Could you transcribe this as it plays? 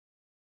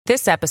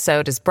This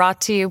episode is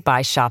brought to you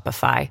by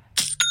Shopify.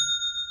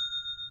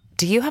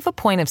 Do you have a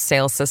point of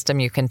sale system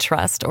you can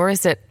trust, or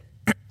is it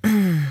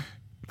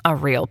a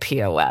real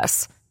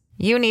POS?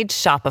 You need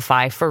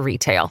Shopify for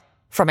retail.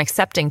 From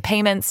accepting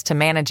payments to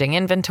managing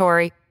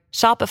inventory,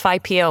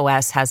 Shopify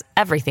POS has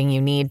everything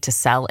you need to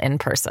sell in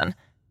person.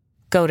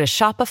 Go to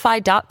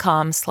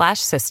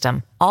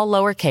shopify.com/system, all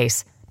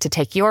lowercase, to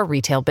take your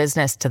retail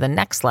business to the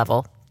next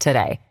level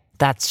today.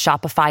 That's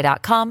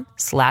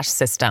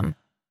shopify.com/system.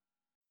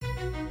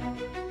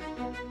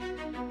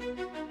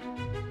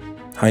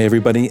 Hi,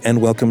 everybody,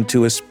 and welcome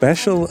to a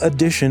special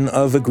edition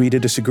of Agree to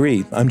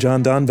Disagree. I'm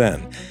John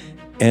Donvan.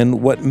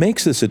 And what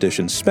makes this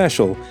edition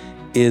special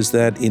is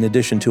that in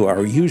addition to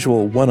our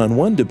usual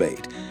one-on-one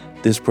debate,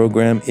 this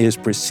program is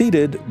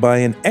preceded by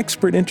an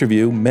expert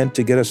interview meant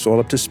to get us all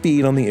up to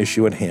speed on the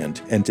issue at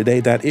hand. And today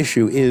that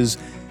issue is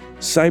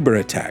cyber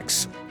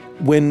attacks.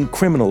 When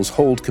criminals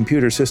hold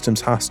computer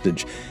systems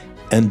hostage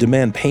and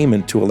demand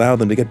payment to allow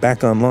them to get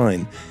back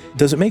online,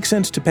 does it make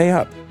sense to pay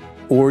up?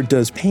 Or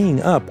does paying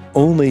up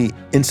only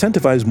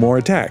incentivize more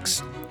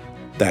attacks?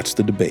 That's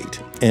the debate.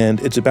 And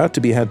it's about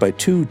to be had by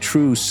two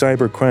true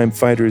cybercrime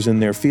fighters in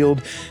their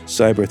field,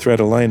 Cyber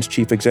Threat Alliance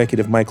Chief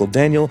Executive Michael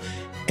Daniel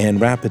and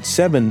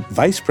Rapid7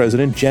 Vice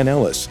President Jen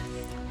Ellis.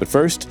 But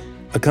first,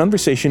 a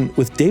conversation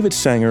with David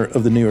Sanger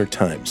of the New York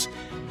Times.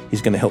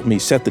 He's going to help me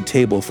set the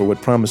table for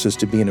what promises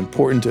to be an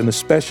important and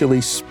especially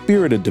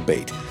spirited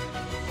debate.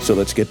 So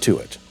let's get to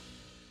it.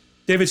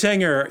 David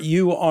Sanger,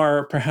 you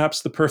are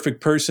perhaps the perfect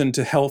person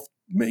to help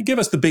give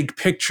us the big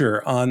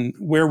picture on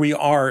where we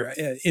are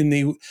in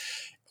the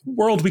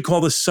world we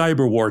call the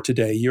cyber war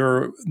today.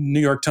 You're New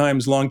York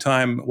Times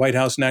longtime White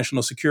House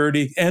national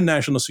security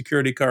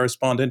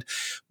correspondent,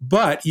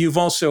 but you've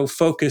also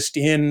focused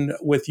in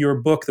with your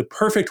book, The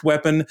Perfect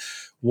Weapon,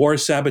 War,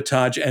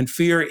 Sabotage, and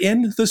Fear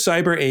in the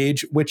Cyber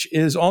Age, which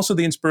is also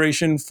the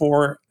inspiration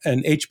for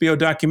an HBO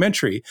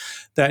documentary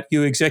that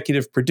you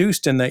executive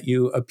produced and that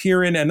you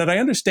appear in, and that I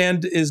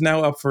understand is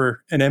now up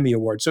for an Emmy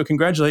Award. So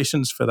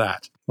congratulations for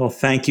that. Well,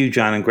 thank you,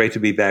 John, and great to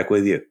be back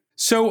with you.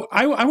 So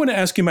I want to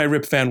ask you my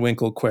Rip Van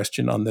Winkle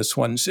question on this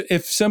one. So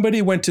if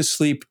somebody went to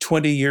sleep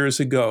 20 years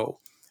ago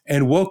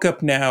and woke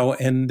up now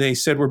and they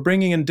said, we're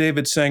bringing in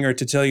David Sanger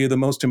to tell you the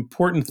most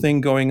important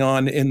thing going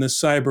on in the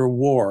cyber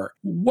war,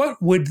 what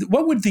would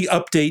the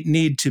update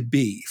need to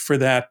be for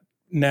that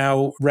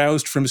now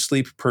roused from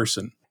sleep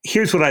person?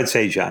 Here's what I'd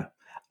say, John.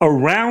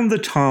 Around the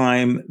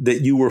time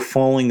that you were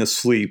falling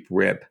asleep,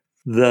 Rip,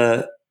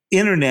 the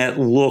internet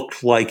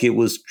looked like it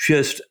was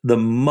just the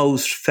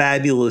most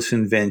fabulous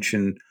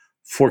invention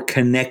for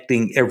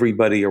connecting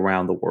everybody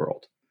around the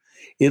world.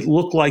 It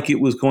looked like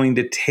it was going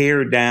to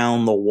tear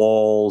down the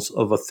walls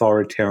of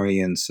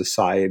authoritarian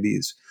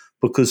societies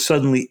because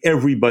suddenly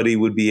everybody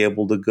would be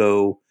able to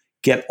go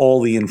get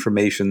all the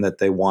information that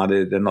they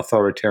wanted and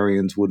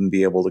authoritarians wouldn't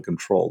be able to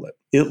control it.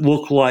 It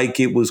looked like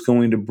it was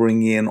going to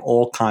bring in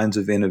all kinds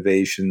of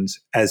innovations,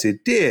 as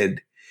it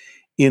did,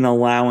 in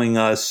allowing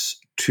us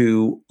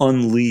to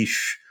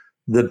unleash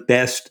the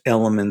best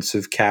elements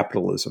of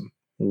capitalism.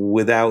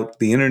 Without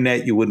the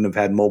internet, you wouldn't have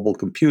had mobile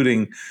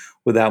computing.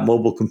 Without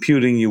mobile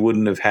computing, you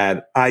wouldn't have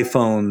had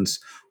iPhones.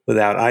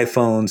 Without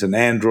iPhones and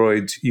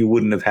Androids, you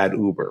wouldn't have had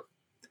Uber.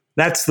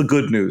 That's the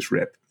good news,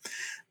 Rip.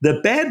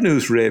 The bad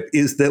news, Rip,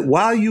 is that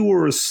while you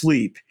were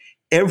asleep,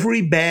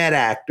 every bad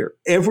actor,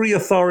 every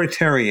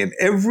authoritarian,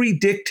 every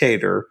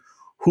dictator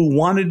who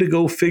wanted to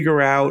go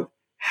figure out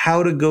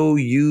how to go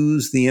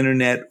use the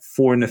internet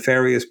for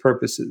nefarious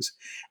purposes,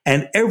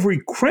 and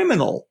every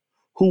criminal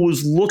who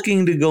was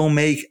looking to go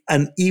make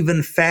an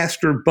even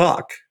faster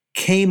buck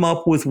came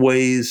up with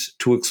ways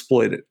to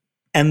exploit it.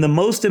 And the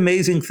most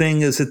amazing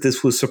thing is that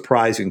this was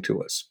surprising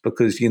to us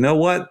because you know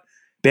what?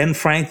 Ben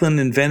Franklin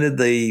invented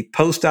the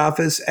post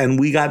office and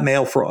we got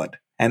mail fraud.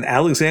 And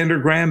Alexander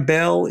Graham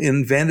Bell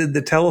invented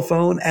the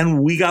telephone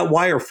and we got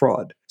wire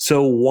fraud.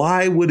 So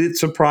why would it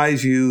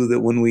surprise you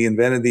that when we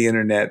invented the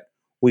internet,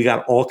 we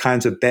got all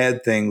kinds of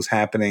bad things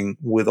happening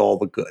with all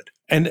the good?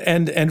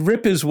 And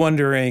Rip is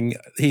wondering,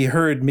 he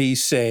heard me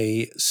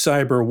say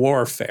cyber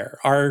warfare.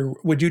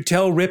 Would you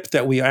tell Rip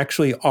that we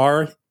actually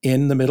are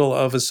in the middle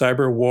of a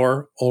cyber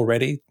war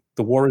already?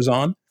 The war is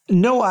on?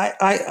 No,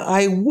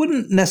 I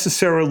wouldn't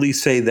necessarily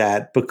say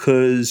that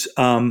because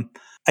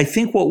I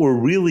think what we're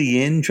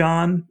really in,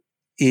 John,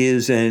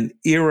 is an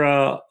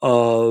era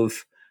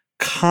of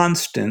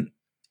constant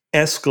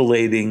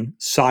escalating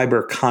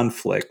cyber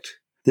conflict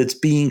that's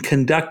being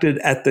conducted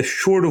at the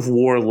short of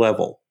war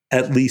level,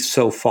 at least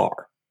so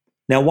far.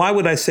 Now, why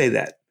would I say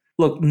that?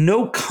 Look,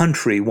 no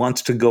country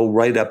wants to go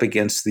right up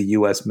against the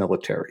U.S.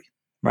 military,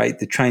 right?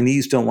 The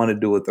Chinese don't want to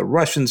do it. The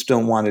Russians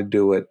don't want to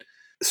do it.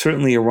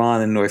 Certainly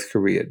Iran and North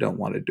Korea don't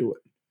want to do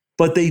it.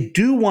 But they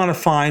do want to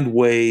find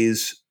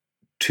ways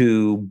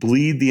to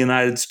bleed the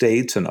United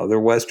States and other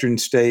Western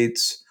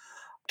states,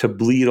 to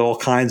bleed all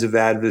kinds of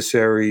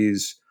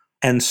adversaries.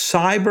 And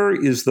cyber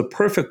is the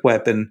perfect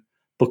weapon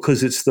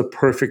because it's the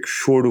perfect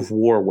short of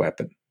war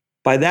weapon.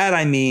 By that,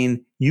 I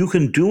mean, you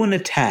can do an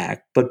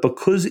attack, but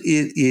because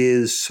it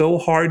is so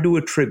hard to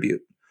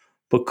attribute,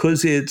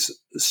 because it's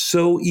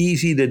so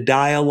easy to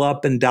dial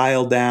up and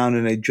dial down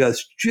and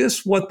adjust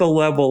just what the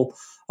level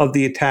of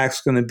the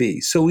attack's going to be.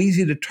 So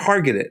easy to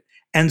target it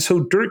and so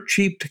dirt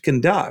cheap to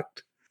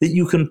conduct that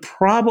you can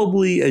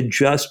probably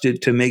adjust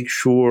it to make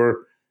sure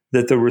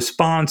that the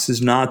response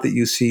is not that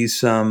you see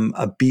some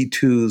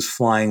B-2s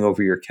flying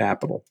over your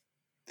capital.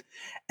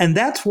 And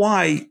that's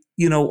why,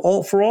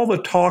 for all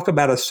the talk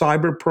about a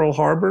cyber Pearl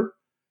Harbor,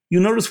 you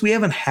notice we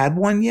haven't had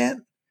one yet.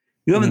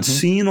 You haven't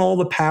seen all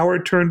the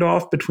power turned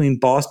off between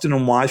Boston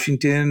and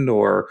Washington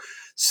or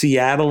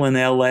Seattle and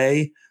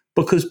LA,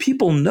 because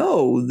people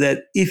know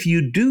that if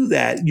you do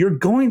that, you're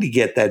going to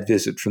get that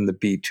visit from the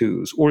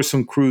B-2s or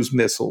some cruise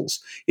missiles.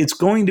 It's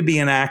going to be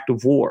an act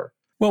of war.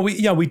 Well,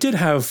 we did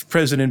have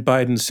President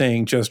Biden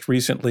saying just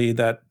recently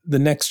that the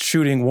next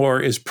shooting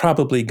war is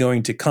probably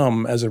going to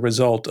come as a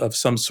result of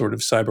some sort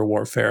of cyber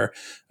warfare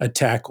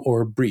attack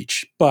or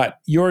breach. But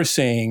you're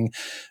saying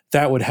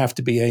that would have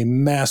to be a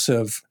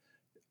massive,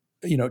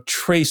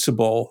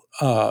 traceable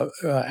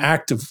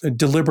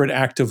deliberate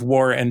act of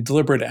war and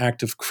deliberate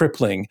act of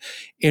crippling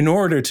in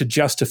order to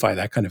justify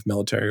that kind of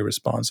military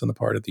response on the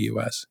part of the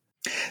U.S.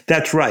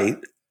 That's right.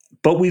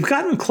 But we've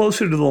gotten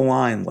closer to the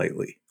line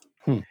lately.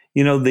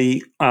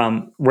 The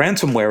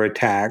ransomware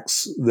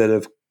attacks that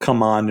have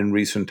come on in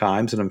recent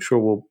times, and I'm sure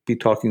we'll be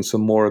talking some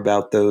more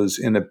about those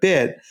in a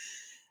bit,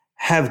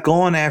 have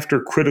gone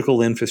after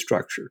critical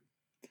infrastructure.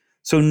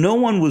 So no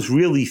one was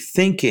really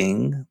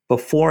thinking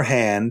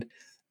beforehand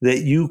that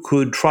you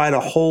could try to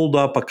hold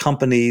up a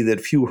company that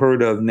few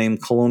heard of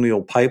named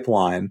Colonial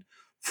Pipeline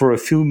for a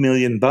few $1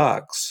 million,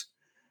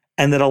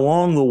 and that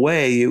along the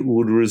way it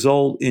would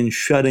result in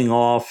shutting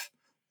off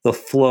the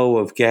flow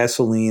of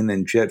gasoline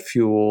and jet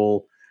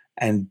fuel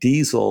and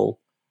diesel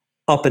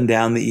up and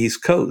down the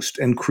East Coast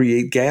and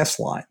create gas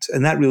lines.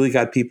 And that really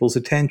got people's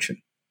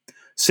attention.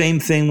 Same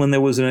thing when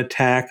there was an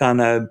attack on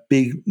a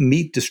big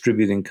meat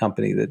distributing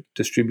company that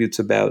distributes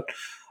about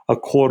a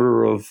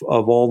quarter of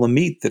all the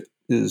meat that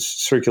is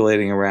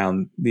circulating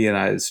around the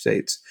United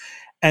States.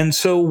 And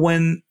so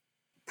when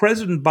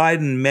President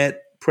Biden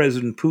met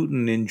President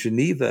Putin in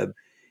Geneva,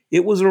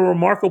 it was a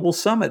remarkable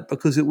summit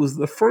because it was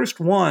the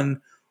first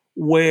one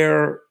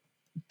where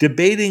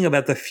debating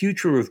about the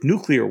future of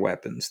nuclear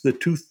weapons, the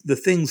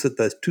things that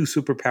the two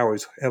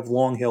superpowers have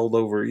long held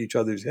over each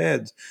other's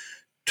heads,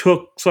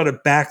 took sort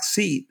of back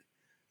seat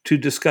to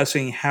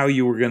discussing how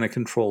you were going to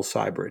control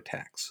cyber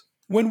attacks.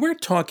 When we're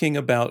talking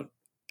about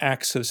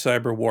acts of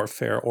cyber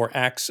warfare or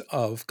acts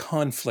of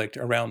conflict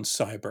around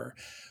cyber,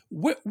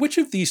 which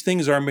of these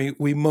things are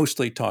we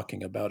mostly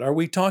talking about? Are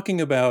we talking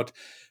about,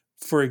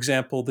 for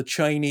example, the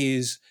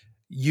Chinese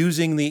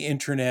using the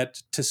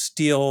internet to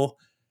steal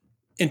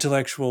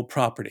intellectual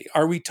property?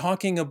 Are we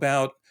talking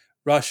about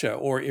Russia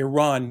or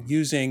Iran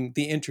using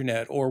the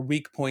internet or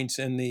weak points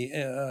in the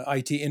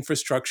IT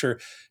infrastructure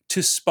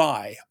to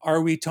spy? Are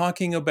we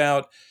talking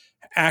about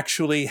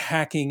actually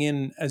hacking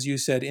in, as you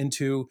said,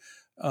 into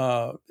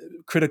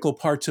critical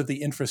parts of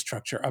the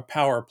infrastructure, a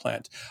power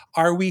plant?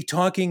 Are we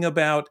talking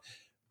about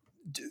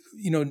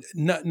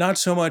not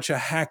so much a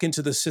hack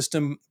into the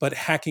system, but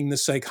hacking the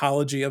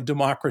psychology of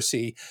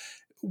democracy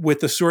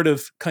with the sort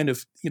of kind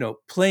of,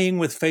 playing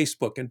with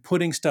Facebook and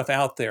putting stuff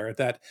out there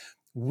that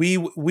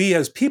we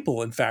as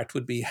people, in fact,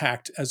 would be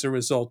hacked as a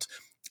result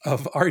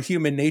of our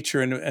human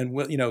nature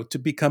and to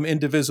become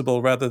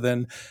indivisible rather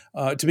than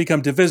to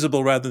become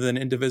divisible rather than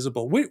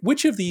indivisible.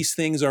 Which of these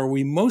things are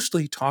we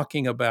mostly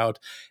talking about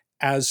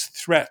as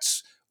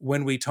threats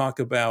when we talk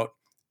about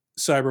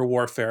cyber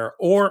warfare,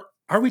 or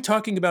are we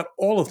talking about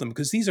all of them?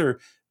 Because these are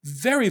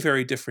very,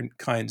 very different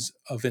kinds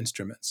of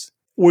instruments.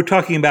 We're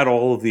talking about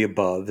all of the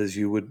above, as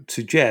you would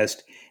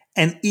suggest,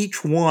 and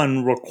each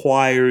one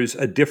requires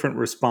a different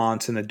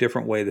response and a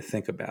different way to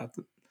think about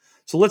them.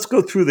 So let's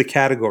go through the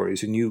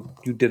categories, and you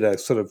did a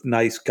sort of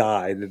nice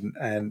guide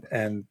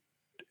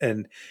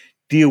and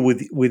deal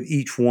with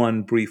each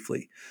one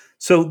briefly.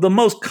 So the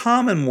most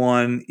common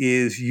one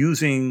is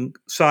using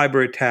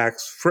cyber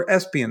attacks for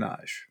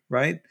espionage,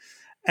 right?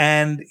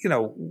 And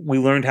we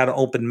learned how to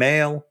open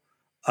mail.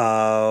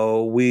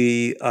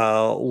 We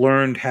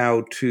learned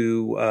how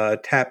to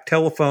tap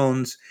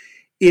telephones.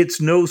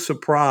 It's no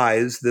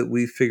surprise that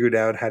we figured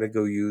out how to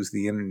go use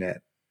the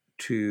internet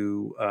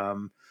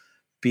to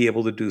be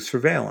able to do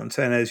surveillance.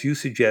 And as you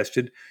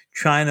suggested,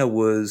 China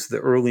was the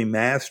early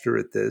master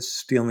at this,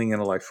 stealing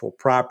intellectual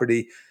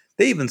property.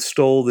 They even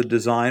stole the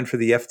design for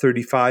the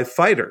F-35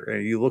 fighter.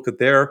 And you look at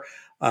their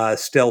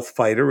stealth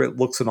fighter, it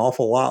looks an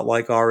awful lot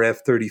like our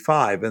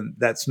F-35, and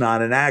that's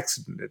not an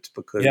accident. It's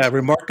because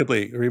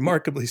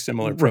remarkably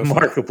similar profile.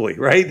 Remarkably,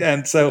 right?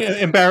 And so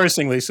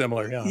embarrassingly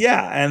similar.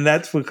 Yeah, and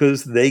that's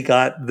because they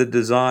got the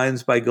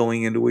designs by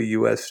going into a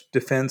U.S.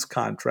 defense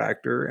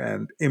contractor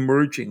and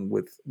emerging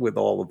with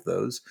all of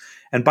those.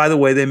 And by the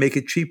way, they make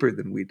it cheaper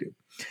than we do.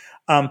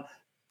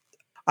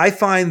 I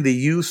find the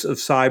use of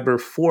cyber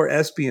for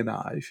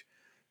espionage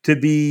to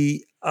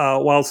be,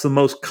 while it's the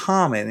most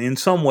common, in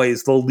some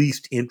ways the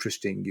least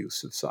interesting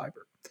use of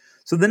cyber.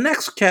 So the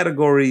next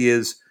category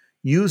is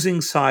using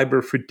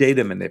cyber for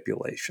data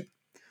manipulation.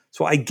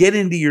 So I get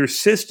into your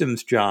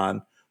systems,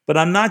 John, but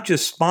I'm not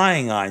just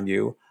spying on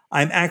you.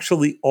 I'm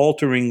actually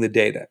altering the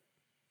data.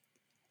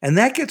 And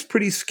that gets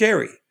pretty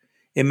scary.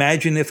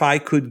 Imagine if I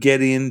could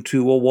get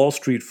into a Wall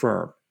Street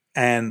firm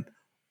and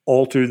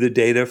alter the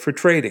data for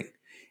trading.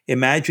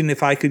 Imagine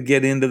if I could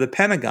get into the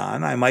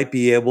Pentagon. I might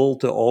be able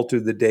to alter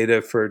the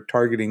data for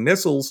targeting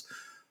missiles,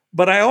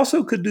 but I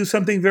also could do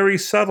something very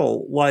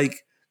subtle,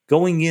 like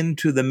going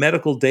into the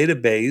medical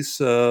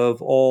database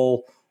of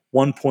all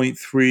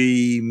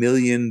 1.3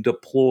 million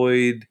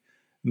deployed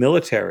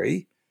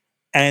military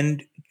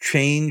and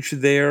change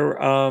their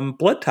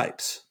blood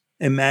types.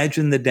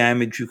 Imagine the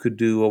damage you could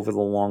do over the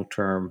long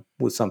term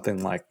with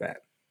something like that.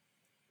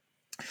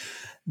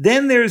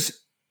 Then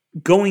there's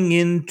going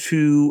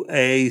into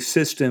a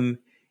system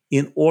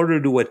in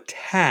order to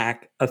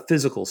attack a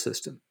physical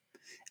system.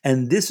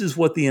 And this is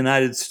what the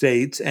United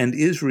States and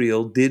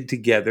Israel did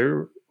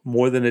together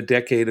more than a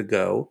decade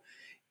ago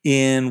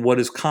in what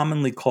is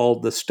commonly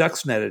called the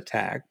Stuxnet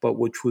attack, but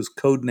which was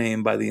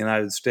codenamed by the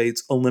United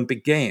States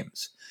Olympic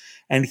Games.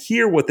 And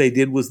here what they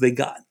did was they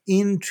got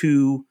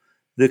into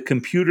the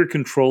computer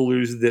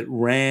controllers that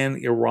ran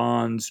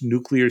Iran's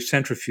nuclear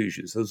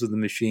centrifuges. Those are the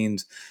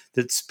machines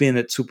that spin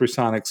at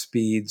supersonic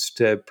speeds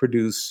to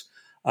produce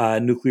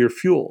nuclear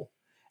fuel.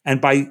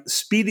 And by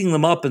speeding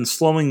them up and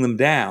slowing them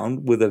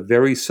down with a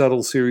very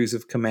subtle series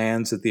of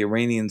commands that the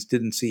Iranians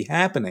didn't see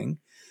happening,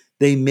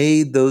 they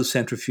made those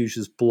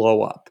centrifuges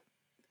blow up.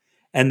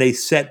 And they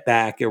set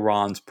back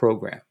Iran's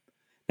program.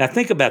 Now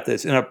think about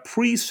this. In a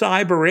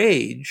pre-cyber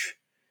age,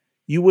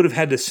 you would have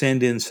had to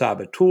send in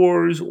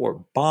saboteurs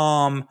or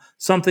bomb,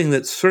 something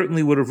that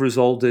certainly would have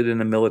resulted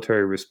in a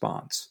military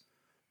response.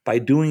 By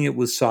doing it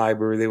with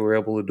cyber, they were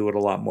able to do it a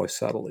lot more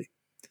subtly.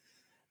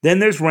 Then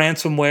there's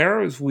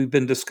ransomware, as we've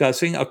been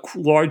discussing,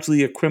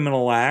 largely a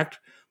criminal act,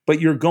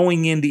 but you're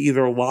going in to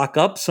either lock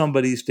up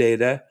somebody's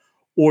data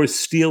or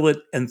steal it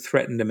and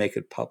threaten to make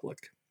it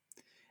public.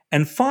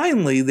 And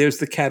finally, there's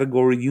the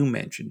category you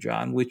mentioned,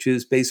 John, which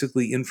is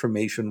basically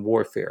information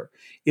warfare.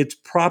 It's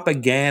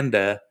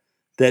propaganda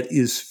that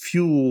is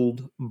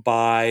fueled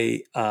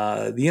by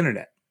the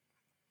internet.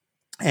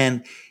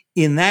 And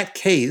in that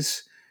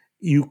case,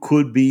 you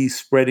could be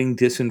spreading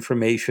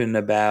disinformation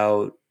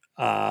about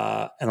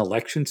an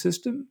election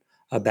system,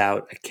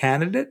 about a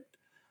candidate,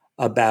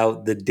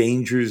 about the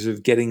dangers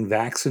of getting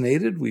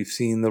vaccinated. We've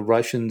seen the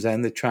Russians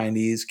and the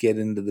Chinese get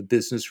into the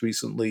business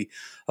recently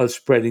of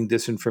spreading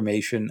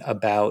disinformation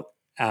about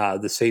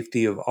the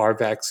safety of our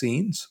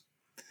vaccines.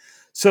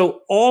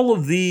 So all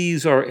of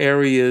these are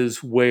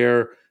areas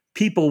where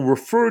people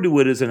refer to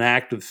it as an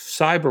act of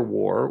cyber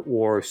war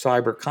or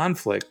cyber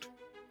conflict,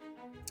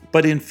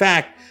 but in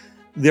fact,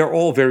 they're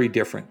all very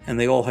different, and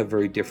they all have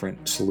very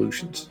different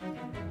solutions.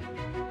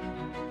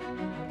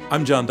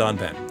 I'm John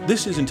Donvan.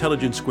 This is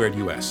Intelligence Squared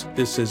US.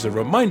 This is a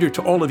reminder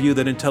to all of you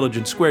that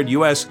Intelligence Squared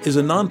US is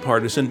a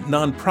nonpartisan,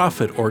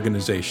 nonprofit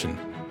organization.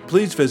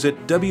 Please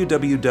visit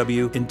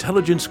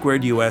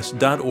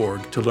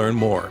www.intelligencesquaredus.org to learn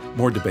more.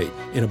 More debate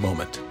in a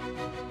moment.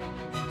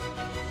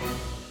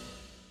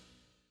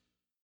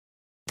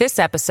 This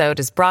episode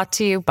is brought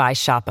to you by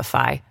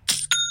Shopify.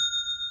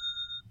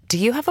 Do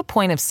you have a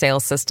point of sale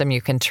system you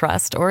can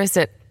trust, or is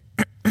it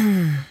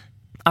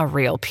a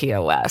real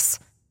POS?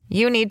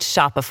 You need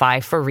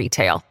Shopify for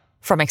retail.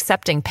 From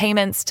accepting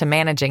payments to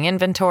managing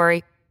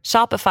inventory,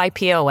 Shopify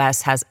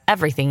POS has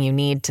everything you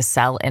need to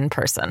sell in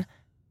person.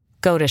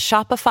 Go to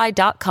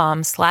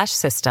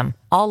shopify.com/system,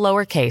 all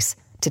lowercase,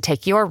 to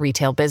take your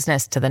retail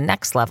business to the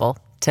next level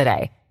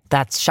today.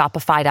 That's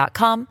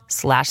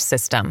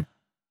shopify.com/system.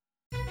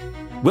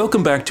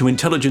 Welcome back to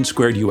Intelligence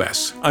Squared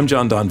US. I'm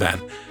John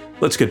Donvan.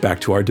 Let's get back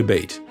to our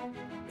debate.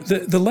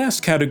 The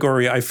last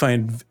category I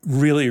find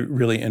really,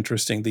 really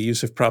interesting, the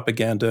use of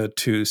propaganda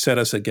to set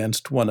us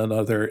against one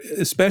another,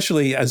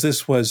 especially as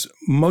this was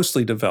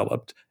mostly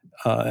developed,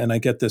 and I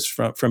get this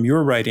from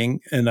your writing,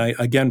 and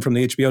again from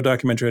the HBO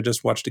documentary I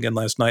just watched again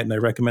last night, and I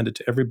recommend it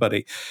to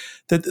everybody,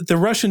 that the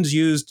Russians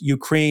used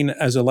Ukraine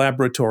as a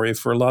laboratory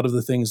for a lot of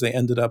the things they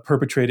ended up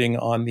perpetrating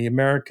on the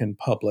American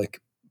public.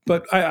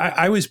 But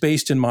I was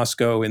based in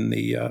Moscow in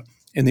the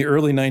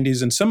early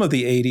 90s and some of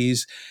the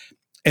 80s.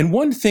 And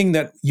one thing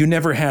that you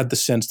never had the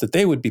sense that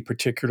they would be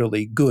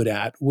particularly good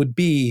at would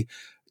be,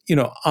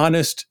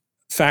 honest,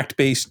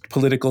 fact-based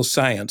political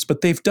science.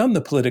 But they've done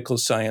the political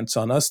science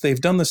on us.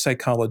 They've done the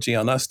psychology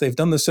on us. They've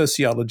done the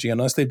sociology on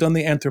us. They've done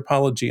the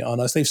anthropology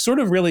on us. They've sort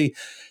of really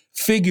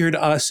figured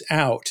us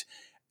out.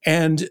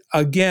 And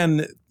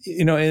again,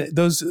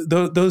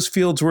 those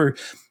fields were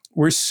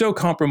so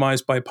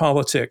compromised by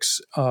politics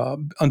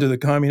under the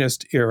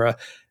communist era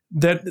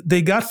that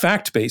they got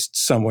fact-based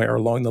somewhere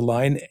along the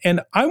line.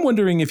 And I'm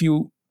wondering if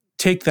you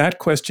take that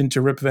question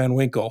to Rip Van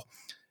Winkle,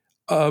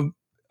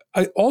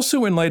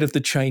 also in light of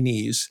the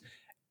Chinese,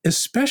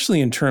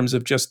 especially in terms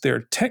of just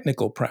their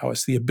technical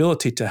prowess, the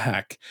ability to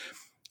hack.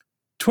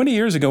 20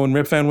 years ago when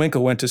Rip Van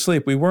Winkle went to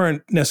sleep, we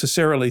weren't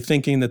necessarily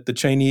thinking that the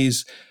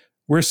Chinese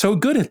were so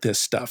good at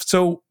this stuff.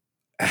 So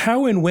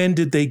how and when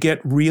did they get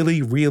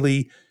really,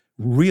 really,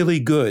 really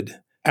good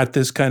at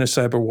this kind of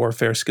cyber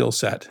warfare skill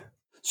set?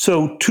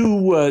 So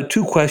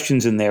two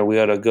questions in there we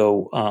ought to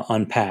go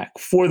unpack.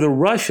 For the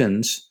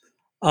Russians,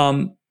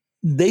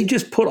 they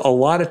just put a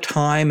lot of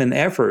time and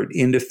effort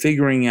into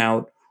figuring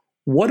out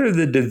what are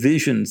the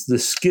divisions, the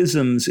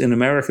schisms in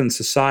American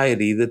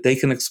society that they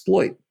can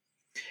exploit.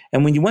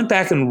 And when you went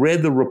back and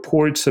read the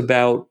reports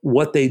about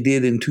what they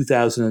did in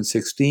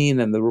 2016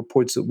 and the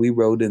reports that we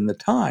wrote in the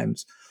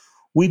Times,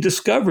 we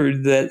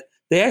discovered that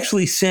they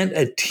actually sent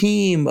a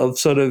team of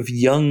sort of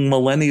young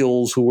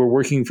millennials who were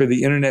working for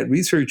the Internet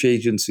Research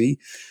Agency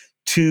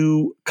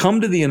to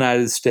come to the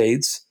United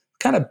States,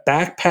 kind of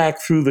backpack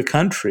through the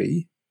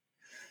country,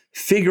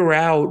 figure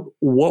out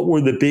what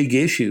were the big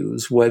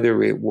issues,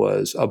 whether it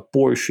was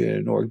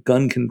abortion or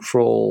gun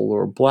control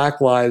or Black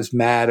Lives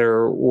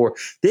Matter, or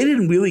they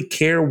didn't really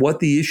care what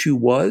the issue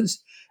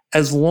was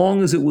as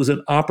long as it was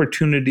an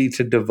opportunity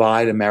to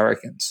divide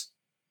Americans.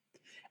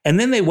 And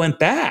then they went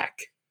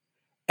back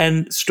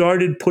and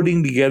started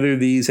putting together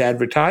these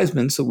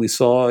advertisements that we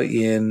saw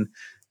in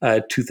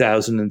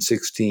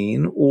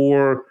 2016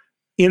 or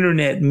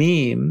internet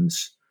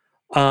memes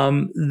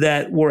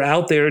that were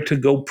out there to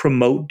go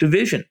promote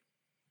division.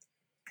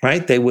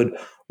 Right? They would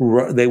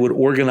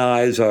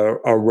organize a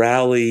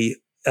rally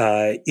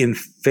in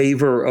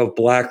favor of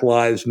Black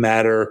Lives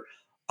Matter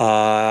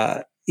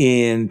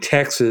in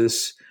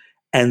Texas,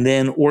 and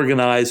then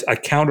organize a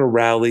counter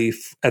rally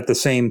at the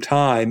same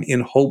time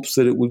in hopes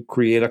that it would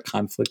create a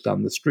conflict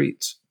on the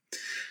streets.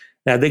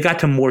 Now, they got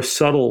to more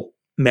subtle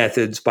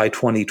methods by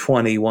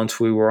 2020 once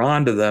we were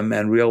onto them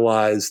and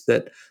realized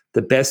that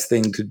the best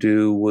thing to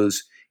do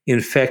was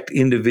infect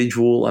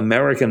individual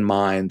American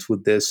minds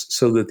with this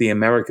so that the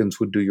Americans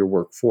would do your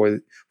work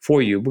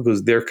for you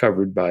because they're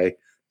covered by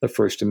the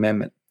First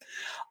Amendment.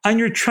 On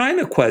your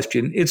China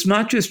question, it's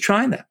not just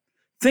China.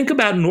 Think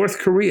about North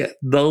Korea,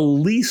 the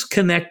least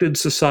connected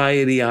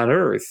society on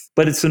earth,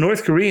 but it's the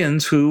North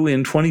Koreans who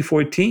in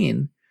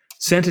 2014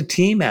 sent a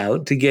team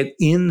out to get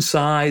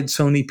inside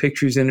Sony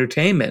Pictures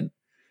Entertainment,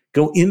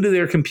 go into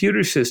their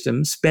computer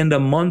systems, spend a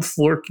month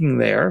lurking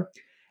there,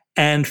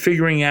 and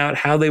figuring out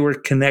how they were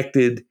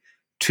connected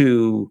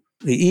to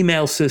the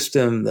email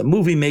system, the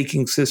movie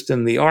making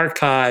system, the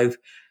archive,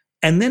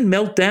 and then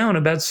melt down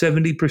about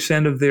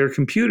 70% of their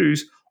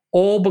computers,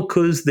 all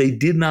because they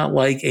did not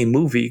like a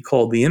movie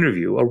called The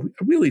Interview, a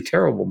really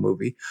terrible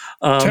movie.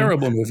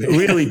 Terrible movie.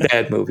 Really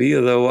bad movie,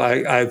 although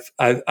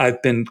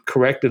I've been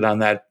corrected on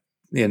that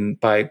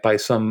by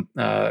some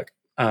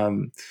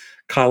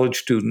college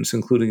students,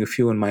 including a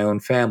few in my own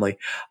family.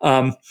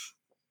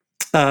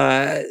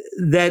 That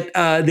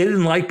they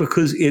didn't like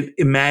because it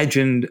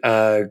imagined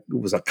it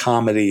was a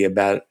comedy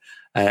about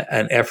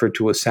an effort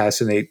to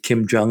assassinate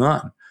Kim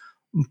Jong-un.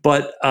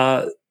 But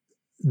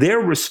their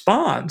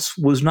response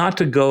was not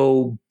to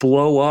go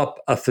blow up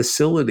a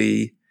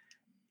facility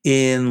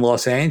in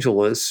Los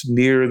Angeles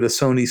near the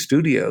Sony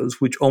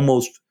studios, which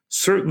almost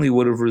certainly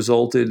would have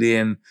resulted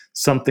in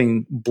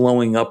something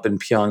blowing up in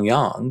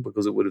Pyongyang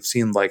because it would have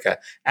seemed like an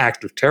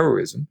act of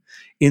terrorism.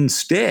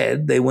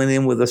 Instead, they went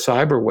in with a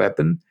cyber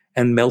weapon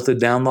and melted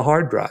down the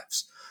hard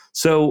drives.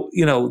 So,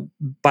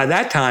 by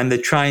that time, the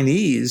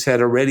Chinese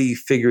had already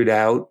figured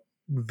out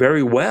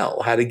very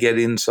well how to get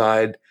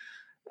inside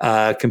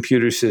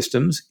computer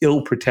systems,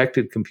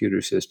 ill-protected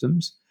computer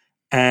systems,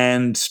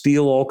 and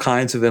steal all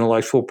kinds of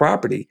intellectual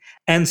property,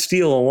 and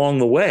steal along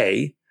the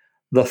way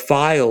the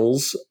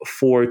files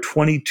for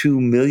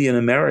 22 million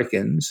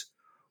Americans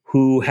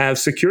who have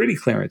security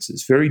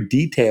clearances, very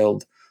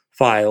detailed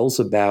files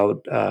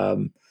about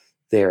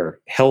their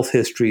health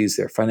histories,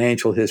 their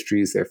financial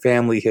histories, their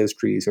family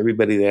histories,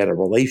 everybody they had a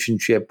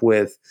relationship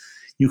with.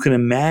 You can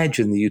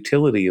imagine the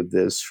utility of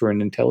this for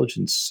an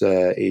intelligence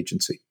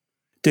agency.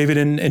 David,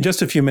 in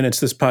just a few minutes,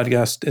 this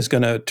podcast is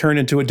going to turn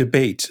into a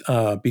debate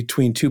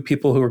between two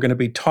people who are going to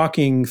be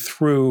talking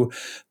through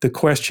the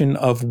question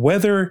of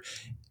whether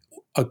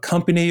a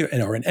company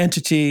or an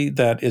entity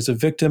that is a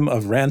victim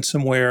of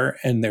ransomware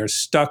and they're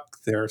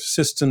stuck, their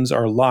systems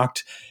are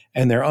locked,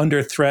 and they're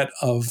under threat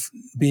of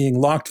being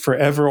locked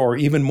forever or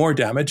even more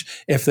damage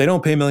if they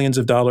don't pay millions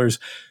of dollars,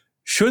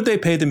 should they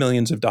pay the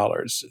millions of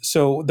dollars?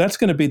 So that's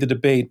going to be the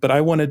debate. But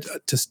I wanted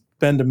to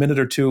spend a minute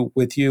or two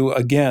with you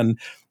again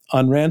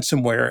on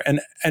ransomware and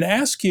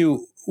ask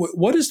you,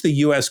 what is the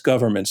U.S.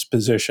 government's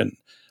position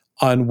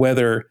on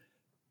whether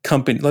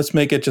company, let's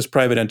make it just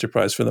private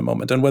enterprise for the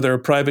moment, on whether a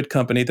private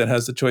company that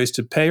has the choice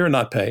to pay or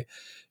not pay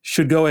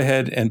should go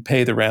ahead and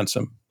pay the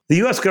ransom? The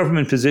U.S.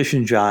 government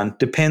position, John,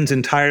 depends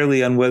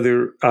entirely on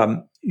whether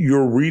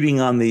you're reading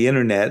on the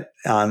internet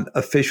on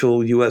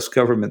official U.S.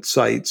 government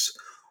sites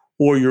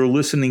or you're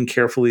listening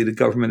carefully to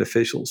government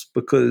officials,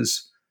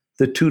 because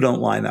the two don't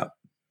line up.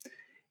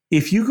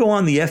 If you go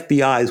on the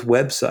FBI's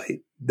website,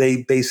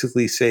 they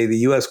basically say the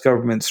U.S.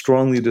 government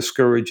strongly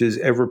discourages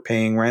ever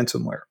paying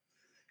ransomware.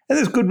 And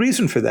there's good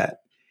reason for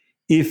that.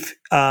 If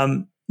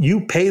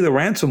you pay the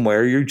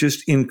ransomware, you're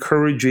just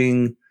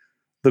encouraging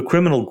the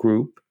criminal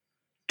group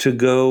to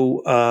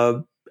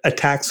go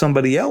attack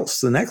somebody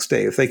else the next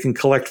day. If they can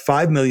collect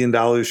 $5 million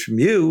from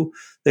you,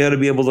 they ought to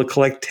be able to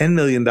collect $10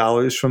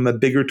 million from a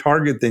bigger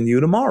target than you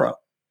tomorrow.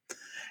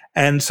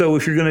 And so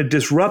if you're going to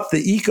disrupt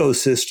the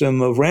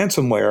ecosystem of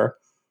ransomware,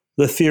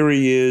 the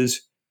theory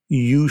is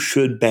you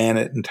should ban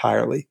it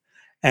entirely.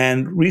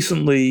 And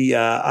recently,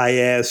 I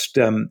asked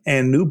Ann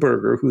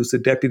Neuberger, who's the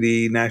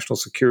Deputy National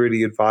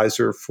Security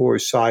Advisor for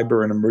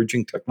Cyber and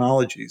Emerging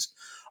Technologies,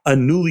 a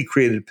newly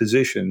created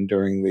position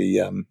during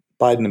the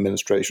Biden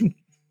administration,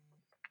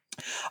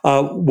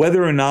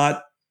 whether or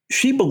not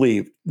she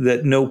believed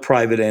that no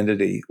private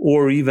entity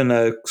or even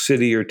a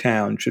city or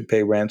town should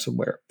pay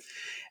ransomware.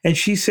 And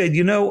she said,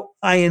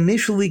 I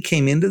initially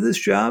came into this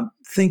job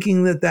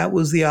thinking that that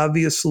was the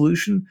obvious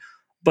solution.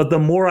 But the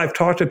more I've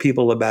talked to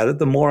people about it,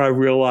 the more I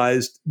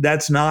realized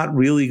that's not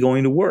really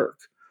going to work.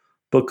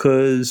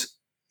 Because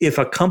if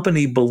a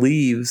company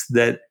believes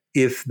that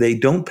if they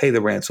don't pay the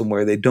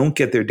ransomware, they don't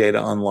get their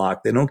data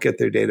unlocked, they don't get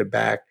their data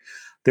back,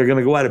 they're going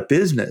to go out of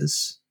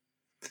business,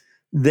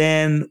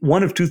 then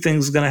one of two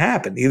things is going to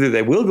happen. Either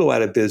they will go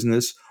out of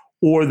business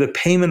or the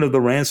payment of the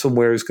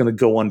ransomware is going to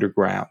go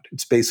underground.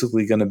 It's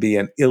basically going to be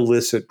an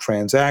illicit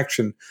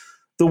transaction,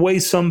 the way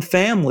some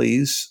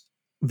families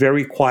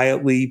very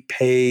quietly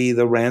pay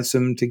the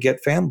ransom to get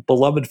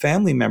beloved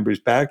family members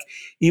back,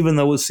 even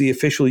though it's the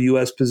official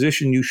U.S.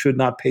 position, you should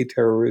not pay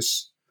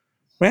terrorists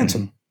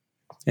ransom.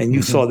 Mm-hmm. And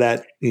you saw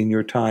that in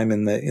your time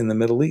in the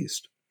Middle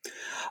East.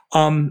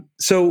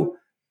 So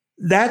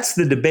that's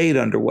the debate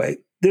underway.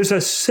 There's a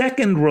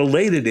second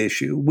related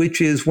issue, which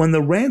is when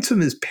the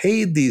ransom is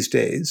paid these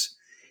days,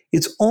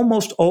 it's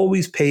almost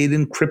always paid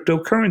in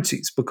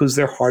cryptocurrencies because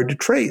they're hard to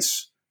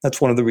trace.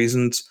 That's one of the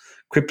reasons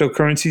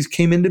cryptocurrencies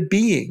came into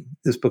being,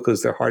 is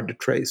because they're hard to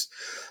trace.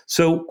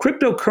 So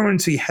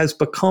cryptocurrency has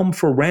become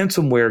for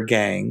ransomware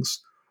gangs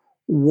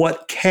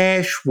what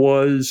cash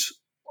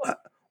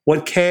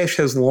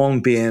has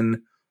long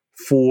been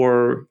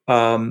for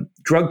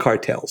drug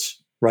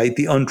cartels, right?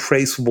 The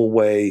untraceable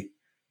way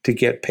to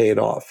get paid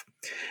off.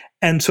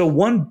 And so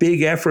one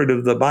big effort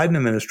of the Biden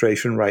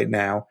administration right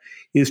now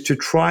is to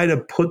try to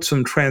put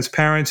some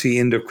transparency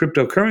into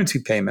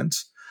cryptocurrency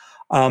payments,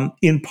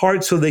 in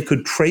part so they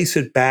could trace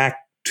it back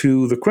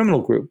to the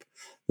criminal group.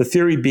 The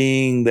theory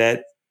being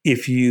that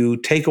if you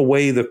take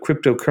away the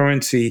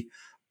cryptocurrency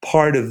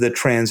part of the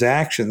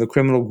transaction, the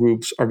criminal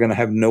groups are going to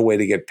have no way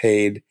to get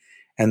paid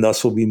and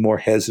thus will be more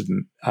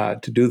hesitant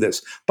to do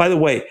this. By the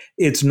way,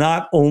 it's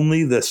not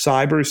only the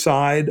cyber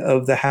side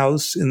of the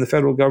house in the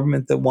federal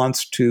government that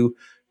wants to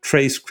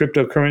trace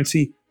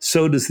cryptocurrency,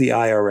 so does the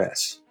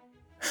IRS.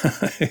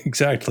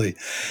 Exactly.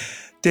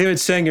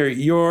 David Sanger,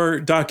 your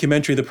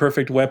documentary, The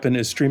Perfect Weapon,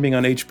 is streaming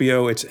on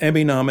HBO. It's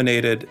Emmy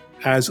nominated.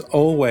 As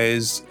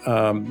always,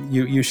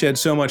 you shed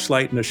so much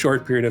light in a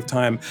short period of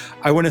time.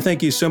 I want to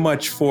thank you so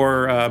much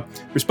for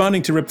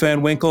responding to Rip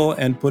Van Winkle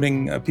and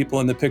putting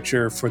people in the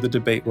picture for the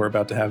debate we're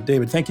about to have.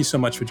 David, thank you so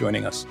much for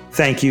joining us.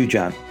 Thank you,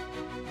 John.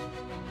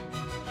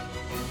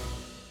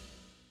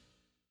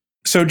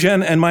 So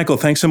Jen and Michael,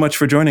 thanks so much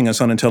for joining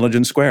us on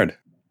Intelligence Squared.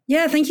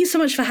 Yeah, thank you so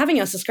much for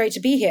having us. It's great to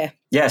be here.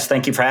 Yes,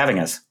 thank you for having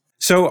us.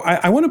 So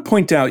I want to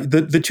point out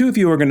the two of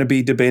you are going to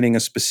be debating a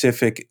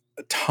specific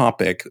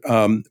topic,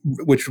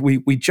 which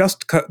we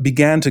just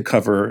began to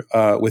cover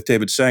with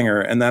David Sanger,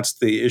 and that's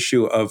the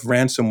issue of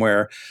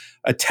ransomware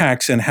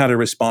attacks and how to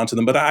respond to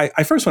them. But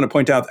I first want to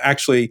point out,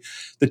 actually,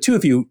 the two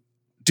of you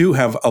do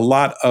have a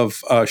lot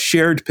of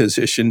shared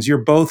positions. You're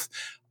both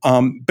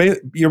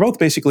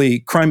basically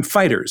crime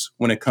fighters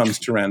when it comes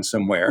to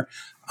ransomware.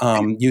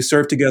 You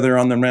served together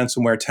on the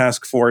ransomware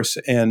task force,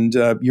 and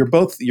you're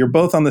both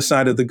on the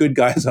side of the good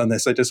guys on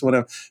this. I just want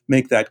to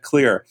make that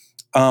clear.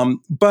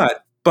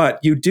 But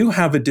you do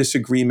have a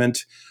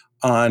disagreement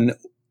on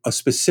a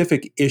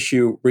specific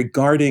issue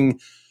regarding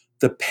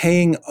the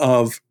paying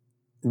of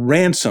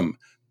ransom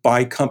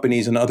by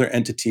companies and other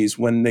entities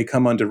when they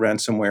come under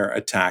ransomware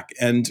attack.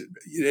 And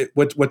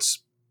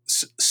what's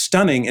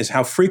stunning is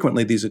how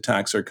frequently these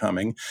attacks are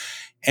coming.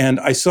 And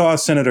I saw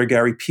Senator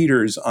Gary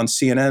Peters on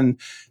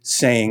CNN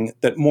saying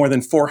that more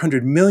than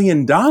 $400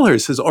 million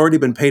has already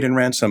been paid in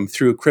ransom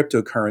through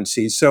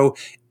cryptocurrency. So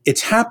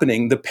it's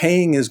happening. The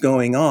paying is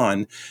going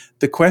on.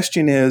 The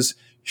question is,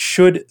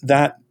 should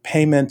that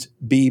payment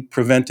be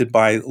prevented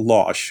by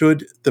law?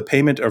 Should the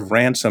payment of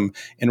ransom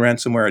in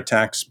ransomware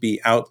attacks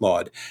be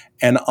outlawed?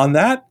 And on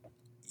that,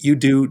 you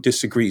do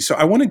disagree. So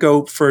I want to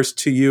go first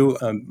to you,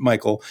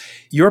 Michael.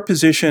 Your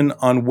position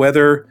on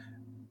whether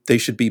they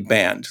should be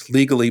banned,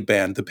 legally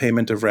banned, the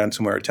payment of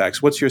ransomware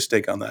attacks. What's your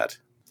stake on that?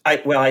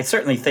 I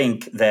certainly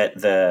think that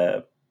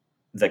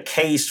the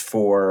case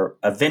for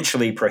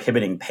eventually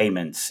prohibiting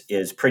payments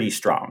is pretty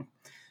strong.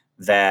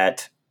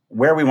 That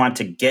where we want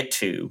to get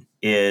to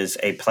is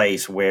a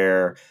place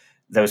where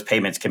those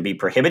payments can be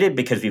prohibited,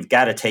 because we've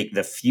got to take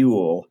the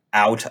fuel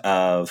out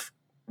of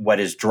what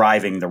is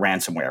driving the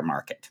ransomware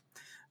market.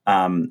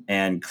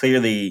 And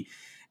clearly,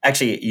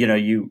 actually,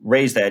 you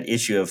raised that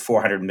issue of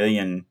 400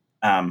 million.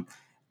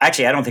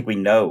 Actually, I don't think we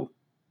know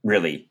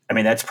really. I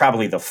mean, that's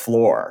probably the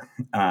floor.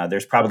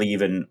 There's probably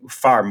even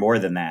far more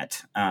than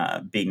that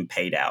being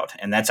paid out.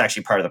 And that's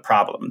actually part of the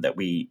problem, that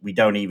we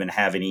don't even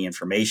have any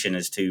information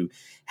as to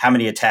how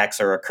many attacks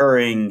are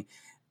occurring,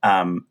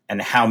 and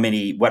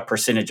what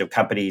percentage of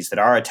companies that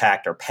are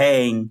attacked are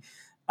paying,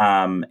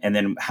 and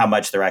then how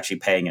much they're actually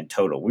paying in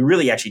total. We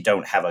really actually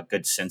don't have a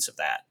good sense of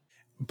that.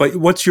 But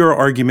what's your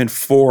argument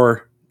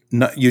for,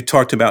 you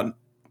talked about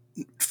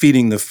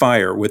feeding the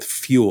fire with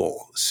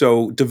fuel.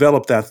 So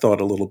develop that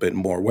thought a little bit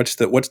more. What's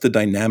the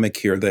dynamic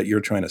here that you're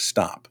trying to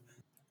stop?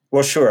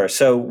 Well, sure.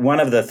 So one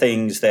of the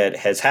things that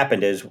has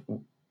happened is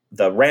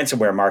the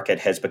ransomware market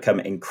has become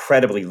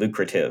incredibly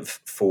lucrative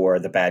for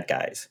the bad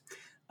guys.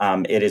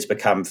 It has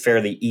become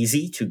fairly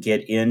easy to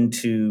get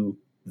into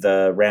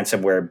the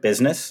ransomware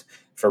business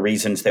for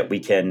reasons that we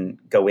can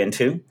go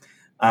into.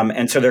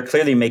 And so they're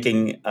clearly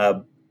making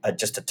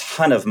just a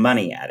ton of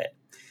money at it.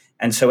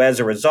 And so as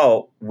a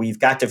result, we've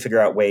got to figure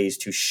out ways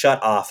to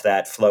shut off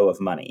that flow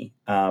of money.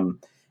 And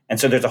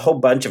so there's a whole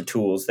bunch of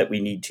tools that we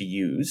need to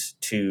use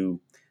to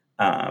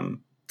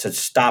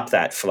stop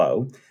that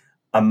flow.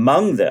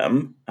 Among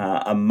them,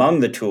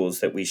 among the tools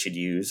that we should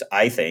use,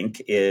 I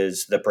think,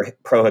 is the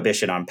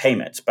prohibition on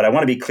payments. But I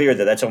want to be clear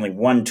that that's only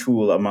one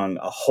tool among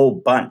a whole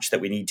bunch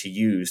that we need to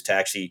use to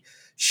actually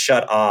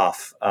shut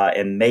off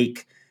and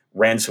make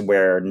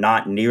ransomware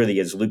not nearly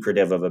as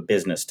lucrative of a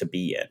business to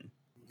be in.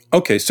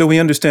 Okay, so we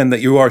understand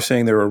that you are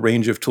saying there are a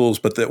range of tools,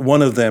 but that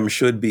one of them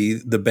should be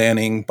the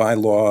banning by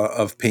law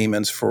of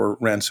payments for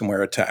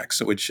ransomware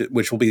attacks, which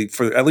will be,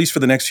 for at least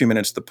for the next few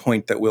minutes, the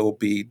point that we'll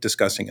be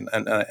discussing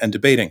and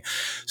debating.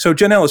 So,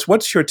 Jen Ellis,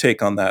 what's your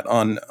take on that,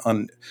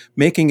 on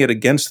making it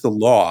against the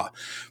law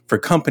for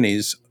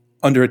companies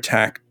under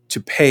attack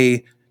to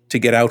pay to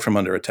get out from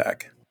under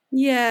attack?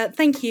 Yeah,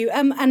 thank you.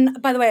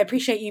 And by the way, I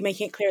appreciate you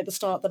making it clear at the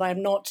start that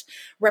I'm not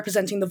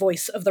representing the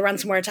voice of the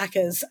ransomware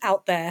attackers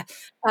out there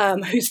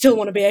who still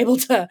want to be able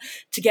to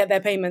get their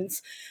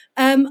payments.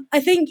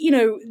 I think,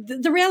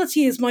 the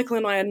reality is Michael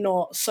and I are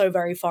not so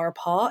very far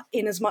apart,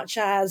 in as much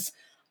as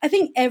I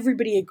think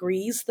everybody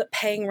agrees that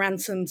paying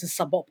ransoms is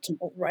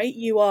suboptimal, right?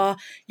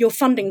 You're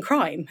funding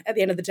crime at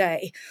the end of the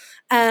day.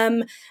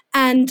 And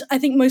I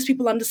think most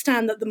people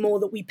understand that the more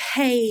that we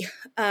pay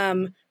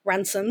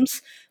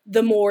ransoms,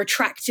 the more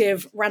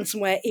attractive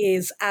ransomware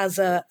is as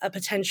a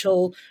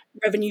potential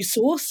revenue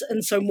source.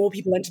 And so more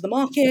people enter the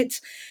market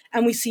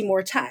and we see more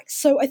attacks.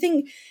 So I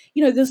think,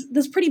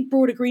 there's pretty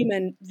broad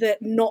agreement that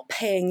not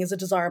paying is a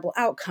desirable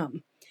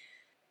outcome.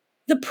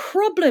 The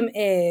problem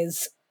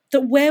is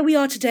that where we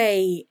are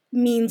today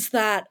means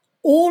that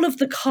all of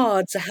the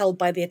cards are held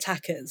by the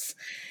attackers.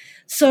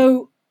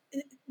 So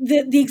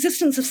the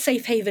existence of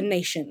safe haven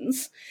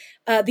nations,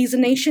 these are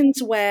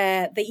nations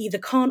where they either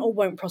can't or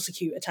won't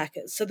prosecute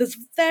attackers. So there's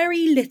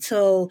very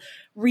little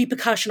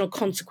repercussion or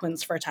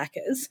consequence for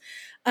attackers.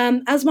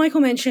 As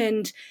Michael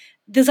mentioned,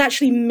 there's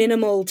actually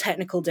minimal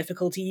technical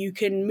difficulty. You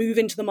can move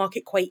into the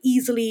market quite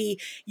easily.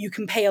 You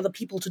can pay other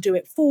people to do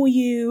it for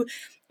you.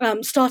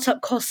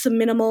 Startup costs are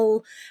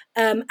minimal.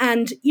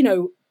 And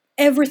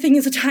everything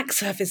is attack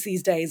surface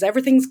these days.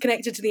 Everything's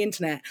connected to the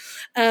internet.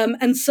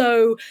 And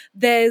so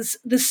there's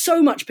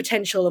so much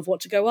potential of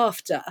what to go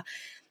after.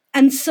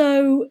 And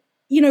so,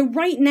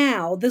 right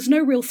now, there's no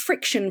real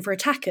friction for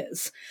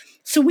attackers.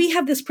 So we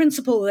have this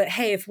principle that,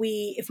 hey, if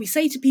we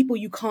say to people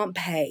you can't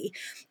pay,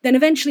 then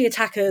eventually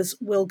attackers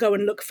will go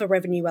and look for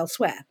revenue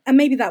elsewhere. And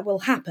maybe that will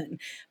happen.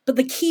 But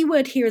the key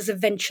word here is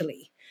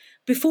eventually.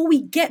 Before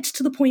we get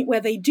to the point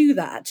where they do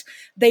that,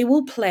 they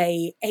will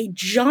play a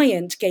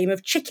giant game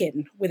of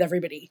chicken with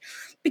everybody,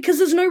 because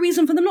there's no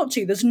reason for them not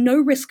to. There's no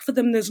risk for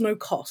them. There's no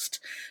cost.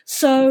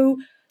 So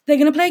they're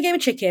going to play a game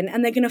of chicken,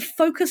 and they're going to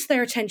focus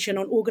their attention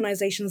on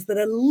organizations that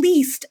are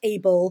least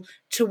able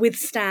to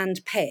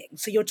withstand paying.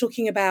 So you're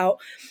talking about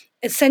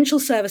essential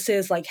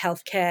services like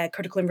healthcare,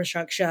 critical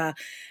infrastructure.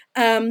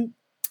 And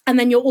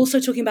then you're also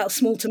talking about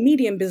small to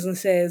medium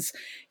businesses,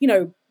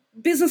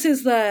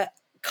 businesses that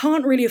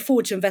can't really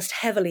afford to invest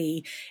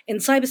heavily in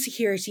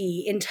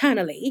cybersecurity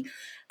internally.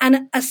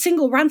 And a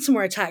single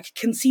ransomware attack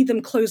can see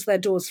them close their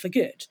doors for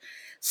good.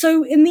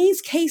 So in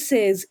these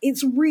cases,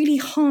 it's really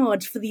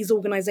hard for these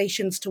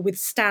organizations to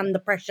withstand the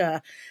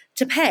pressure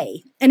to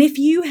pay. And if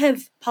you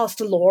have passed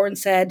a law and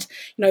said,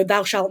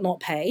 thou shalt not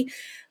pay,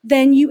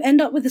 then you end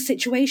up with a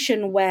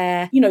situation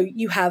where,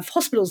 you have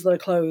hospitals that are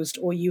closed,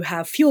 or you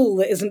have fuel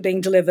that isn't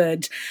being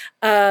delivered,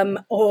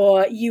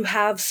 or you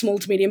have small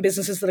to medium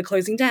businesses that are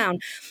closing down.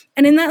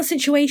 And in that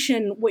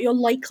situation, what you're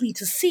likely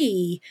to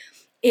see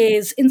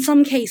is, in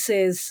some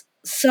cases,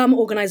 some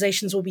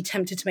organizations will be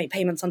tempted to make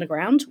payments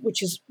underground,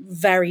 which is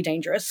very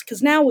dangerous,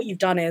 because now what you've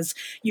done is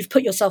you've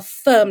put yourself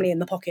firmly in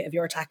the pocket of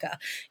your attacker.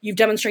 You've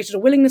demonstrated a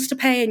willingness to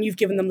pay, and you've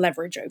given them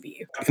leverage over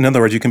you. In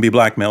other words, you can be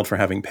blackmailed for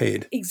having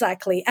paid.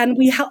 Exactly. And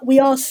we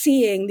are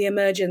seeing the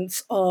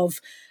emergence of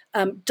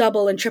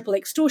double and triple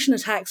extortion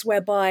attacks,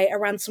 whereby a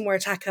ransomware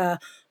attacker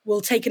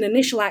will take an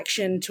initial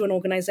action to an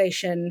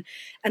organization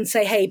and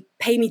say, hey,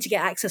 pay me to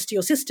get access to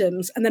your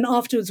systems. And then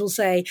afterwards will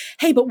say,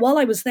 hey, but while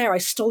I was there, I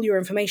stole your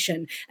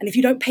information. And if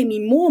you don't pay me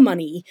more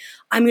money,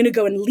 I'm going to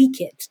go and leak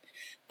it.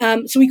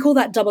 So we call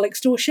that double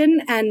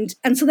extortion. And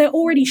so they're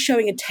already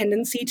showing a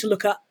tendency to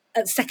look at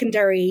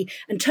secondary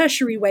and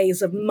tertiary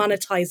ways of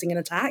monetizing an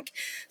attack.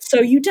 So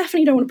you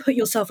definitely don't want to put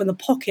yourself in the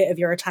pocket of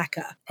your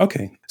attacker.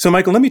 Okay. So,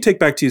 Michael, let me take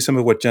back to you some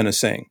of what Jen is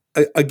saying.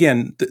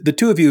 Again, the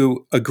two of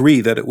you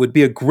agree that it would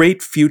be a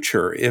great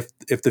future if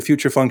the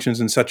future functions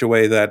in such a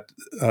way that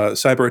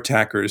cyber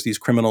attackers, these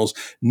criminals,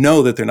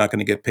 know that they're not going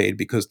to get paid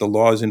because the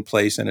law is in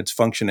place and it's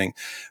functioning.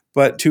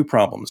 But two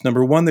problems.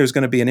 Number one, there's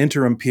going to be an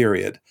interim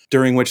period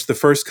during which the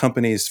first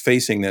companies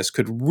facing this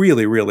could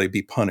really, really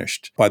be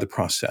punished by the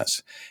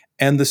process.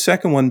 And the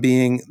second one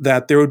being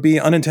that there would be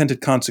unintended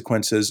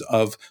consequences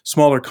of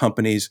smaller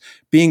companies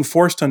being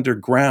forced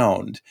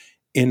underground.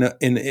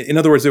 In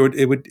other words,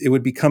 it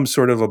would become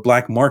sort of a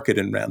black market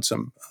in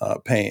ransom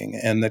paying,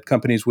 and that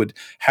companies would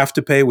have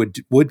to pay,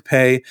 would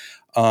pay,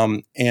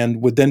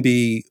 and would then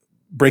be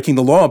breaking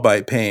the law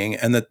by paying,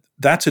 and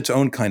that's its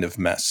own kind of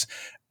mess.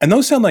 And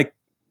those sound like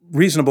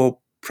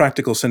reasonable,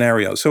 practical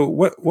scenarios. So,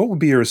 what would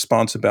be your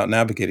response about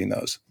navigating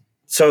those?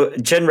 So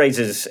Jen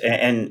raises,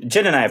 and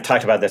Jen and I have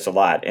talked about this a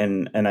lot,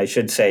 and I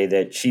should say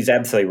that she's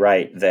absolutely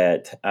right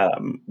that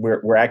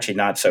we're actually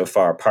not so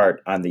far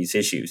apart on these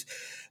issues.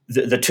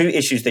 The two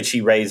issues that she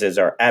raises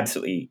are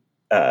absolutely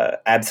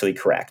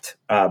correct,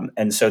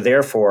 and so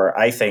therefore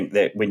I think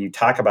that when you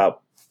talk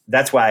about,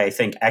 that's why I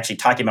think actually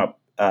talking about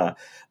a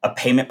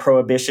payment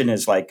prohibition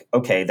is like,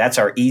 okay, that's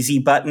our easy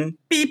button.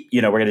 Beep,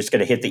 we're just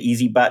going to hit the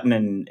easy button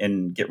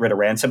and get rid of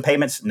ransom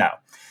payments. No.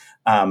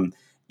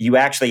 You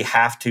actually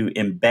have to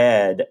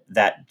embed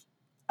that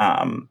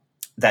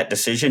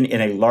decision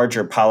in a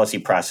larger policy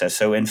process.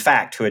 So, in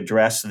fact, to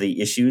address the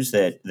issues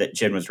that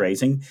Jen was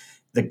raising,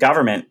 the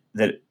government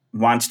that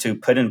wants to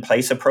put in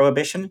place a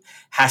prohibition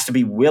has to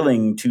be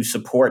willing to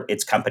support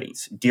its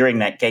companies during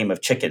that game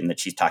of chicken that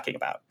she's talking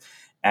about.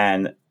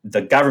 And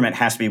the government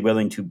has to be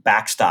willing to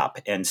backstop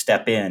and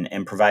step in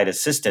and provide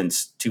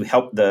assistance to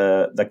help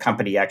the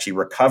company actually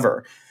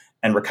recover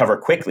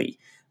quickly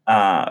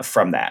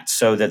from that,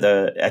 so that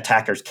the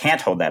attackers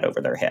can't hold that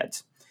over their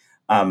heads.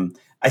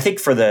 I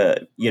think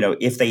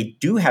if they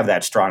do have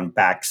that strong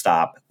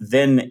backstop,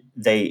 then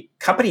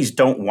companies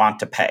don't want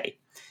to pay.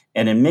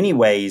 And in many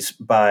ways,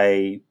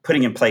 by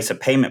putting in place a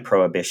payment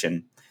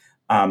prohibition,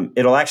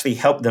 it'll actually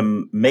help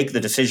them make the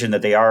decision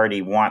that they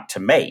already want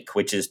to make,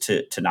 which is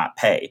to not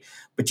pay.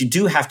 But you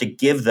do have to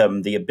give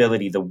them the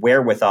ability, the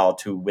wherewithal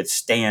to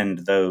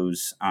withstand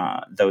those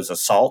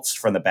assaults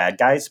from the bad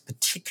guys,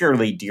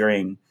 particularly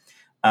during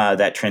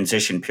that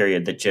transition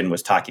period that Jen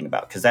was talking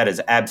about, because that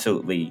is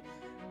absolutely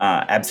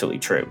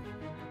true.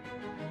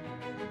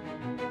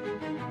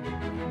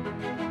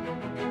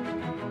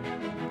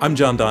 I'm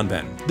John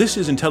Donvan. This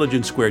is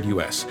Intelligence Squared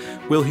US.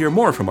 We'll hear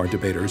more from our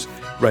debaters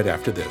right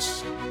after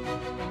this.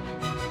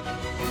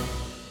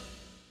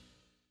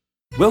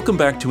 Welcome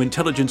back to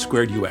Intelligence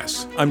Squared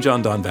US. I'm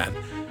John Donvan.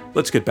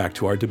 Let's get back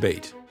to our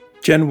debate.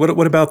 Jen,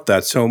 what about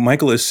that? So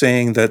Michael is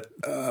saying that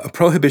a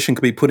prohibition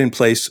could be put in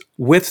place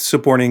with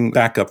supporting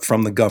backup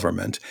from the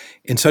government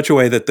in such a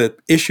way that the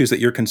issues that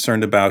you're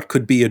concerned about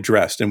could be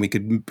addressed, and we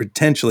could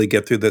potentially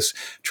get through this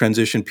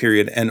transition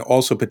period and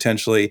also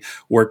potentially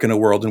work in a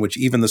world in which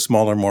even the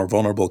smaller, more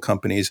vulnerable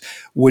companies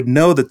would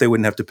know that they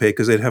wouldn't have to pay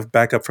because they'd have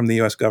backup from the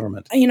U.S.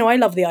 government. I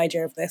love the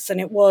idea of this,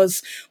 and it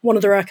was one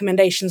of the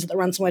recommendations that the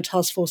Ransomware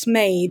Task Force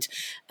made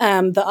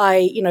that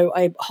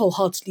I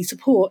wholeheartedly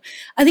support.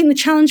 I think the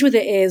challenge with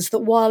it is that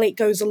while it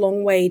goes a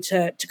long way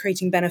to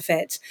creating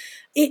benefit,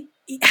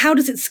 how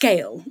does it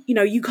scale?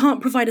 You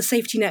can't provide a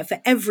safety net for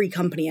every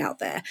company out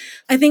there.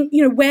 I think,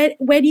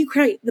 where do you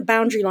create the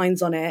boundary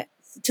lines on it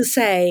to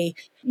say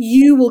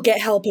you will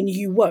get help and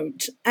you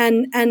won't?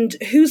 And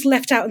who's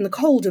left out in the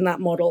cold in that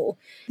model?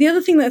 The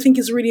other thing that I think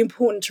is really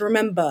important to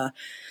remember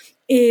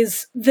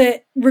is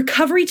that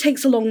recovery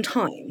takes a long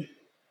time.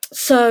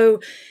 So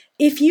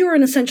if you're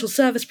an essential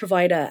service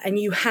provider and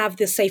you have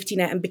this safety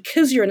net, and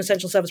because you're an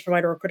essential service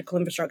provider or critical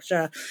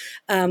infrastructure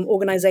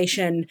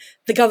organization,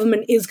 the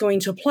government is going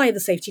to apply the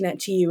safety net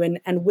to you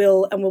and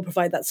will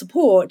provide that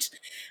support.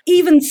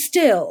 Even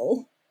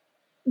still,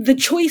 the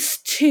choice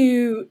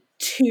to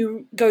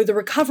go the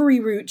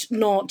recovery route,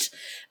 not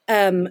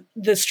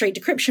the straight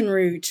decryption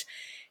route,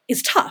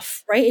 is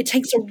tough, right? It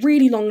takes a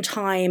really long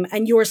time,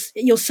 and your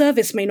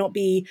service may not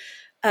be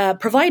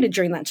provided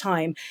during that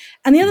time.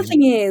 And the other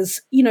thing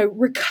is,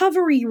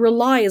 recovery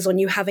relies on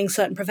you having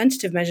certain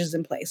preventative measures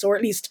in place, or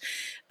at least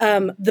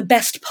the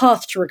best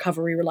path to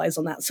recovery relies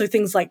on that. So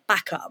things like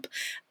backup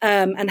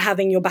and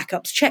having your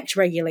backups checked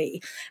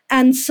regularly.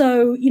 And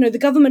so, the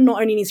government not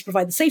only needs to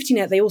provide the safety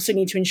net, they also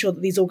need to ensure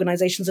that these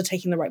organizations are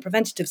taking the right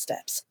preventative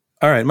steps.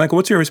 All right, Michael,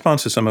 what's your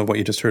response to some of what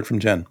you just heard from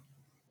Jen?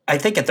 I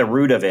think at the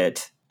root of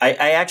it,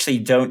 I actually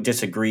don't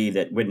disagree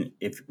that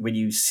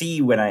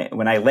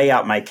when I lay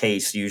out my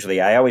case,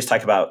 usually I always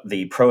talk about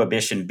the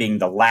prohibition being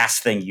the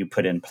last thing you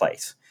put in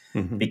place,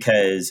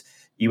 because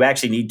you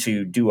actually need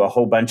to do a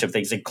whole bunch of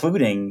things,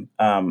 including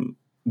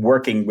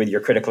working with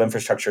your critical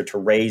infrastructure to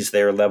raise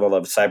their level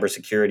of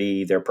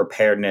cybersecurity, their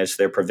preparedness,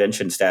 their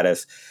prevention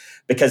status.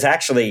 Because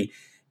actually,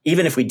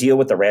 even if we deal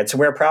with the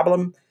ransomware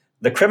problem,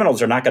 the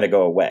criminals are not going to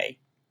go away.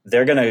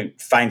 They're going to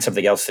find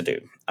something else to do.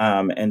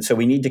 And so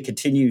we need to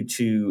continue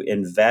to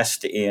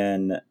invest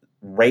in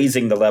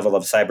raising the level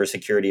of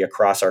cybersecurity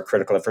across our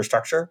critical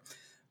infrastructure,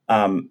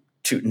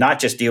 to not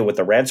just deal with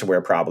the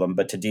ransomware problem,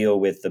 but to deal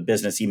with the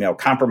business email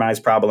compromise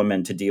problem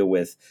and to deal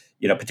with,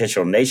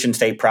 potential nation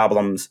state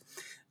problems.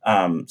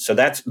 So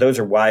those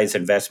are wise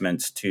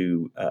investments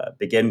to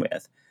begin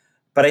with.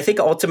 But I think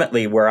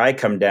ultimately where I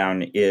come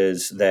down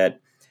is that,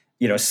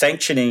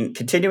 sanctioning,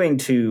 continuing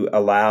to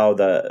allow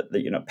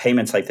the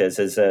payments like this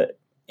is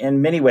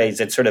in many ways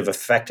it's sort of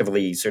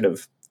effectively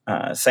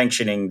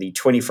sanctioning the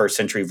 21st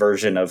century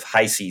version of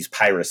high seas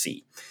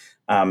piracy.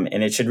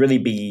 And it should really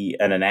be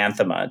an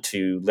anathema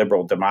to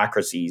liberal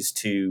democracies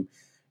to,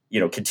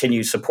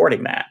 continue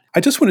supporting that. I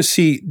just want to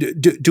see,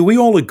 do we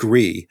all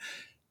agree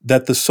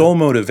that the sole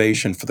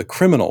motivation for the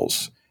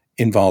criminals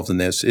involved in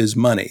this is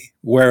money,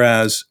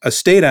 whereas a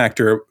state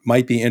actor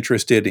might be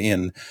interested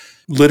in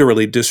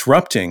literally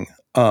disrupting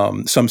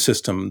some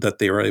system that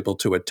they are able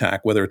to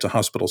attack, whether it's a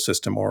hospital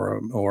system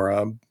or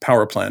a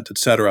power plant, et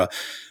cetera.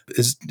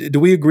 Do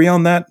we agree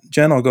on that?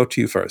 Jen, I'll go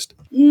to you first.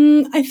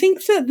 I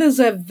think that there's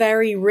a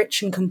very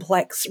rich and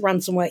complex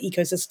ransomware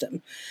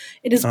ecosystem.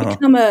 It has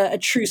become a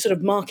true sort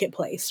of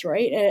marketplace,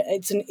 right?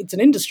 It's an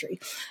industry.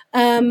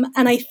 And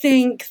I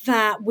think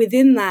that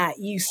within that,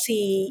 you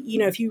see,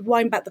 if you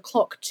wind back the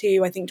clock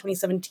to, I think,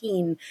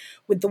 2017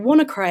 with the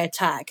WannaCry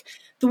attack,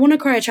 the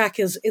WannaCry attack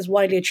is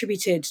widely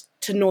attributed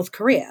to North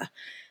Korea.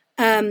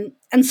 And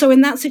so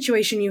in that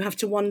situation, you have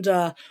to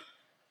wonder,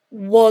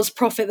 was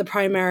profit the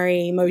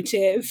primary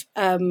motive,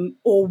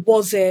 or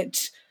was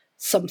it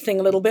something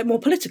a little bit more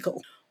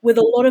political? With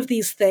a lot of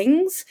these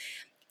things,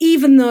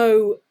 even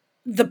though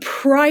the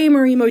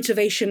primary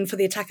motivation for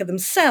the attacker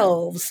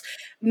themselves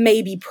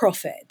may be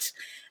profit.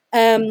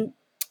 So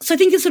I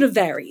think it sort of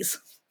varies.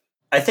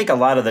 I think a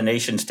lot of the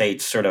nation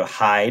states sort of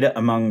hide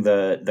among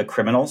the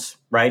criminals,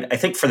 right? I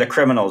think for the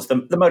criminals,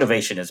 the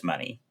motivation is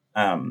money.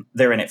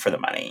 They're in it for the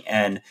money.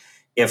 And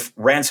if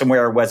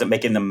ransomware wasn't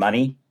making them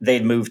money,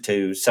 they'd move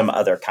to some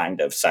other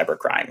kind of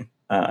cybercrime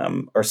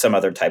or some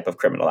other type of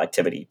criminal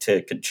activity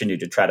to continue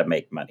to try to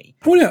make money.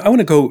 I want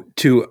to go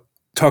to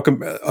talk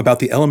about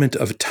the element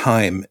of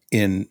time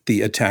in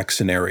the attack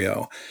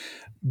scenario,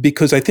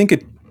 because I think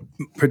it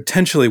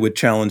potentially would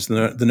challenge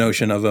the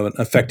notion of an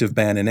effective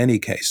ban in any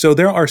case. So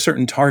there are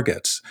certain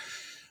targets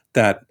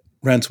that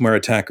ransomware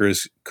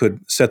attackers could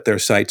set their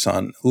sights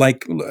on,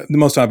 like the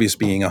most obvious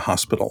being a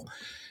hospital,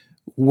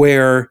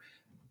 where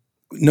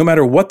no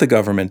matter what the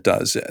government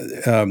does,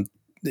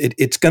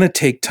 it's going to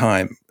take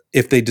time.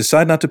 If they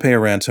decide not to pay a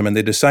ransom and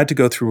they decide to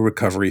go through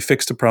recovery,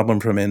 fix the problem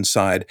from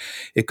inside,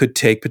 it could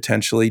take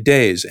potentially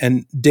days.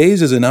 And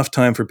days is enough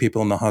time for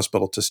people in the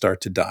hospital to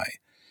start to die.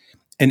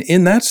 And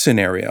in that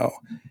scenario,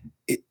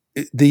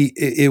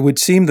 it would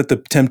seem that the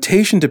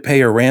temptation to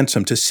pay a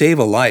ransom to save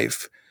a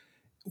life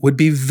would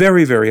be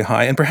very, very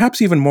high and perhaps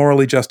even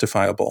morally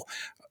justifiable.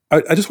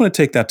 I just want to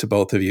take that to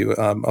both of you.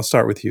 I'll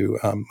start with you,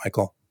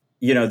 Michael.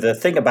 The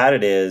thing about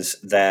it is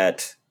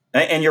that,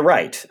 and you're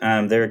right,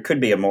 there could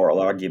be a moral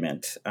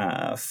argument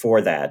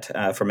for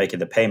that, for making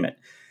the payment.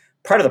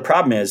 Part of the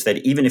problem is that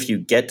even if you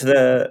get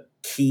the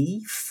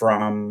key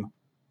from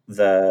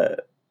the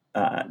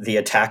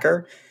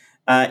attacker,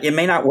 it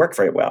may not work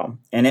very well,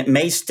 and it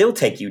may still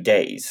take you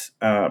days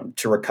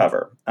to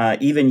recover,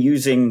 even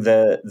using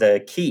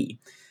the key.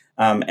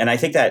 And I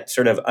think that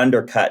sort of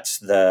undercuts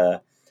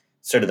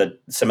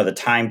some of the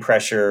time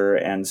pressure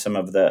and some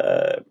of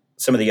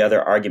the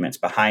other arguments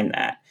behind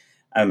that.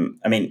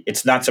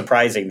 It's not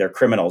surprising they're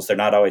criminals. They're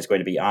not always going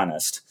to be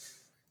honest.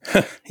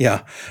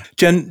 Yeah.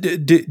 Jen,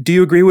 do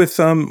you agree with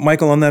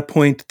Michael on that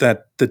point,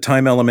 that the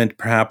time element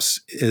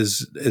perhaps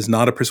is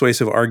not a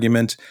persuasive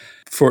argument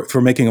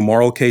for making a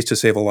moral case to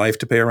save a life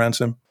to pay a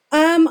ransom?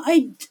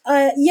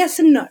 Yes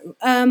and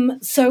no.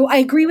 So I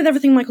agree with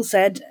everything Michael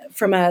said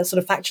from a sort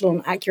of factual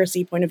and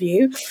accuracy point of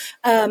view.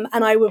 And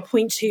I would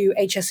point to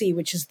HSE,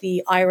 which is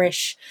the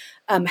Irish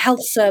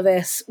health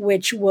service,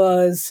 which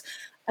was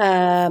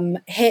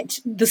hit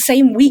the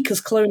same week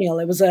as Colonial.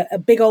 It was a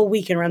big old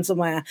week in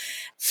ransomware.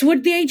 So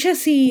what the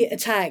HSE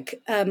attack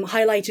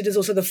highlighted is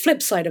also the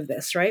flip side of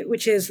this, right?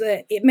 Which is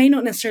that it may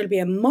not necessarily be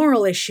a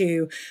moral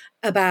issue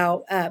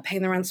about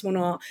paying the ransom or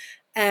not,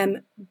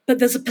 but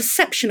there's a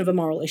perception of a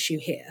moral issue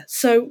here.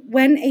 So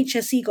when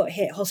HSE got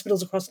hit,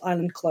 hospitals across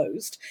Ireland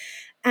closed.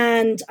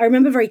 And I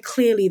remember very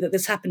clearly that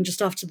this happened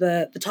just after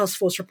the task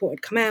force report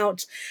had come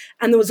out.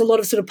 And there was a lot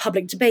of sort of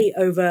public debate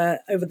over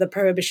the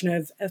prohibition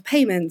of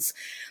payments.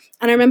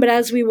 And I remember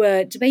as we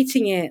were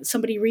debating it,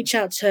 somebody reached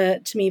out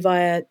to me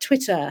via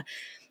Twitter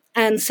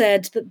and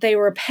said that they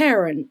were a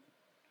parent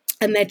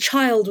and their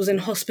child was in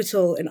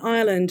hospital in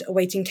Ireland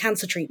awaiting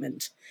cancer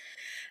treatment.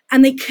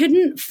 And they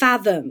couldn't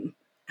fathom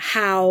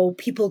how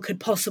people could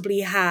possibly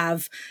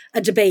have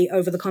a debate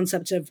over the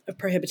concept of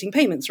prohibiting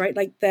payments, right?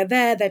 Like they're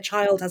there, their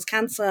child has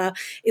cancer,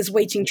 is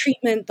waiting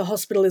treatment, the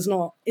hospital is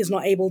not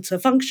able to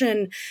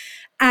function.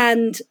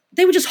 And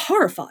they were just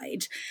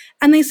horrified.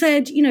 And they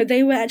said,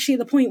 they were actually at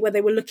the point where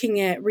they were looking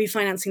at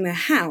refinancing their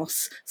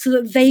house so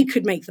that they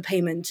could make the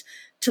payment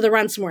to the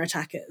ransomware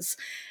attackers.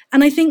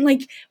 And I think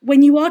like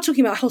when you are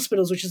talking about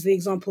hospitals, which is the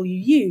example you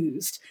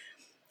used,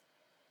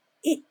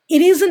 it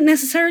isn't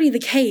necessarily the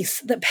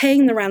case that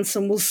paying the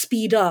ransom will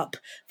speed up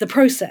the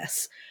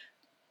process.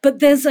 But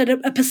there's a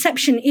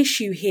perception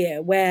issue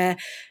here where,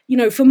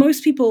 for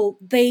most people,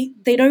 they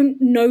don't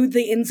know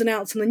the ins and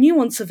outs and the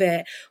nuance of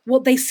it.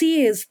 What they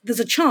see is there's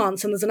a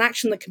chance and there's an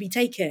action that can be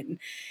taken.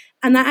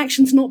 And that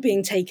action's not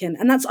being taken.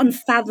 And that's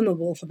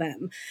unfathomable for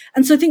them.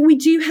 And so I think we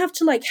do have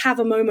to have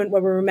a moment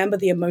where we remember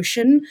the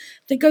emotion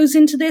that goes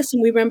into this.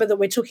 And we remember that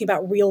we're talking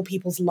about real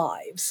people's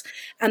lives.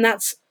 And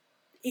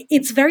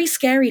it's very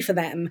scary for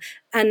them.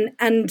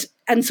 And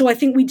so I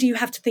think we do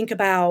have to think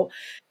about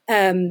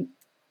how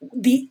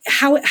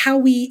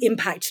we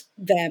impact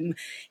them,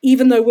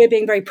 even though we're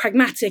being very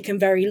pragmatic and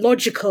very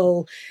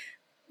logical,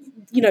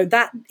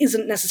 that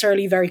isn't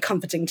necessarily very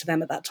comforting to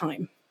them at that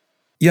time.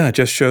 Yeah, it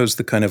just shows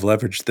the kind of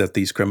leverage that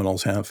these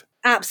criminals have.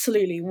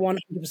 Absolutely, 100%.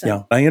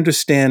 Yeah, I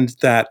understand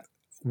that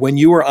when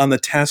you were on the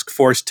task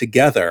force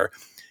together,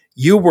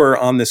 you were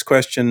on this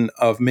question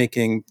of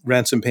making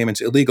ransom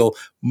payments illegal,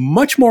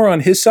 much more on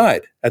his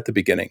side at the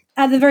beginning.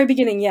 At the very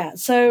beginning, yeah.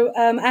 So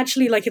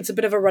actually, it's a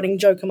bit of a running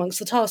joke amongst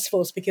the task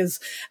force because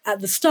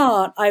at the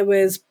start, I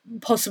was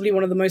possibly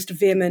one of the most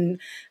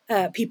vehement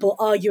people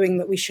arguing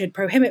that we should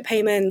prohibit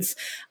payments.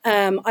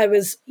 I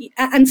was,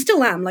 and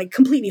still am,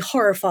 completely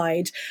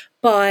horrified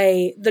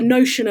by the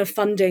notion of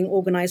funding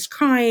organized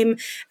crime.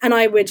 And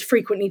I would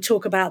frequently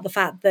talk about the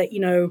fact that,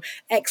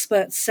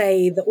 experts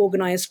say that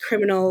organized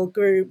criminal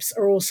groups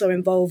are also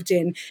involved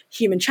in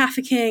human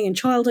trafficking and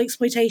child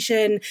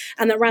exploitation,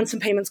 and that ransom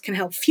payments can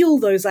help fuel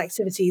those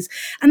activities.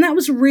 And that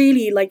was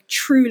really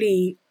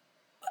truly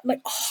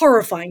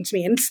horrifying to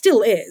me, and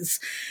still is.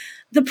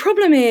 The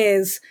problem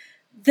is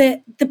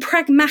that the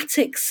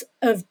pragmatics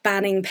of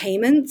banning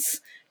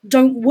payments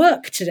don't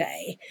work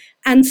today.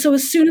 And so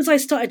as soon as I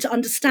started to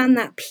understand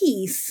that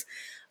piece,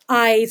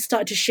 I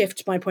started to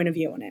shift my point of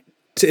view on it.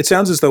 It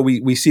sounds as though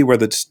we see where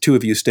the two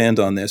of you stand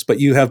on this, but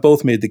you have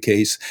both made the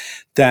case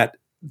that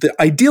the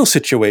ideal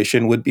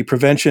situation would be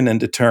prevention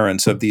and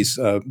deterrence of these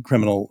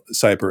criminal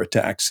cyber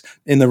attacks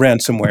in the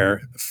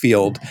ransomware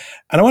field.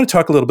 And I want to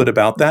talk a little bit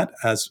about that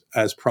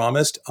as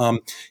promised.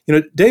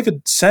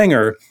 David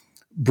Sanger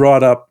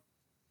brought up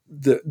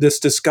this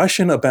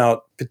discussion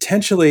about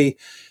potentially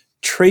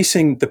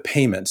tracing the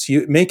payments,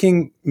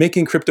 making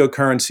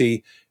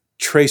cryptocurrency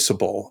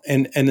traceable.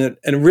 And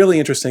a really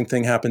interesting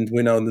thing happened,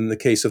 we know, in the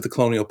case of the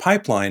Colonial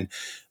Pipeline,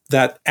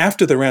 that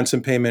after the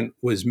ransom payment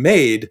was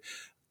made,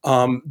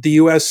 the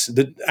U.S.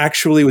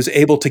 actually was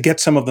able to get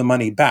some of the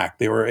money back.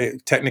 They were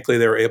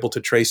able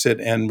to trace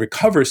it and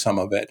recover some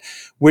of it,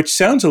 which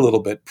sounds a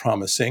little bit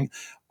promising.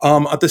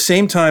 At the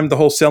same time, the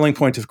whole selling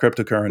point of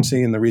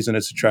cryptocurrency and the reason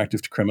it's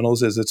attractive to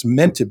criminals is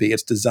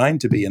it's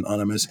designed to be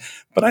anonymous.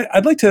 But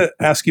I'd like to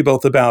ask you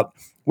both about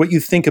what you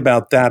think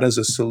about that as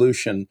a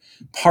solution,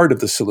 part of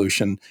the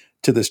solution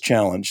to this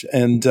challenge.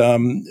 And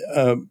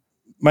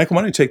Michael,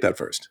 why don't you take that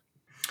first?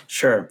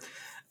 Sure.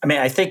 I mean,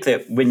 I think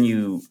that when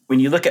you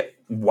look at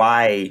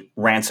why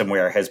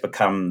ransomware has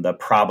become the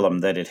problem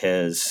that it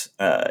has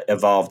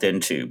evolved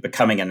into,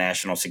 becoming a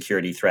national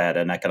security threat,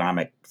 an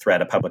economic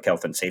threat, a public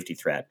health and safety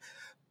threat,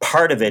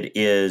 part of it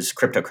is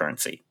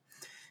cryptocurrency,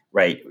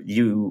 right?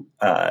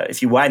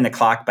 If you wind the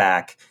clock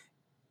back,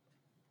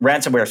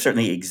 ransomware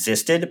certainly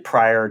existed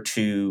prior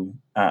to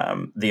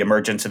the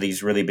emergence of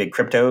these really big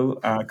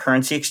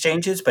cryptocurrency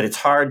exchanges, but it's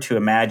hard to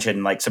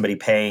imagine somebody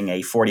paying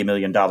a $40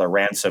 million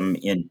ransom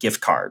in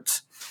gift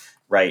cards,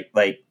 right?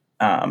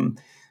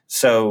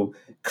 So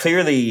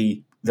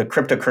clearly the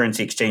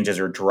cryptocurrency exchanges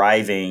are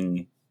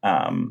driving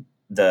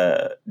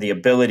the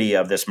ability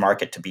of this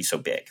market to be so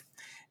big.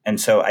 And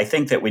so I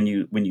think that when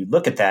you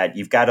look at that,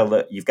 you've got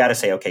to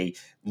say, okay,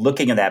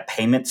 looking at that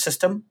payment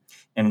system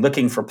and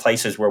looking for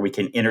places where we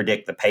can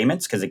interdict the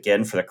payments, because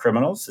again, for the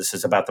criminals, this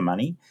is about the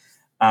money.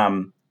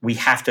 We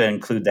have to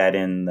include that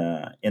in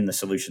the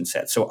solution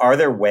set. So are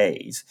there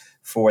ways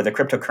for the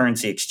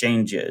cryptocurrency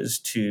exchanges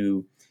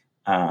to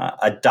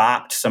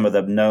adopt some of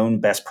the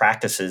known best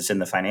practices in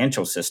the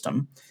financial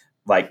system,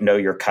 like know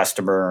your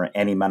customer,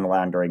 anti-money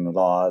laundering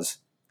laws,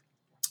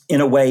 in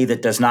a way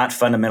that does not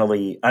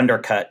fundamentally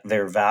undercut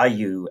their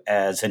value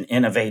as an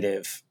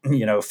innovative,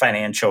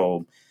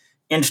 financial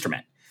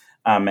instrument?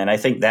 And I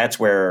think that's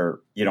where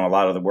a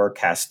lot of the work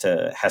has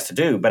to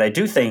do. But I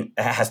do think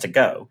it has to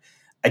go.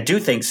 I do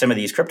think some of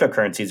these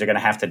cryptocurrencies are going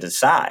to have to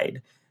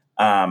decide: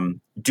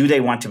 do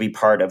they want to be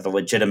part of the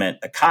legitimate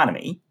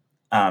economy?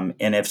 And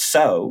if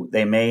so,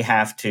 they may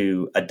have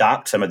to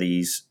adopt some of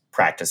these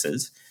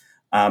practices,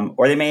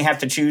 or they may have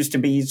to choose to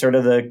be sort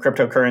of the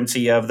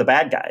cryptocurrency of the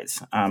bad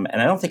guys. And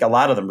I don't think a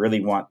lot of them really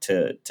want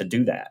to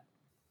do that.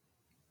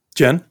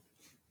 Jen?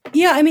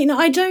 Yeah, I mean,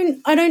 I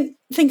don't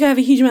think I have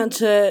a huge amount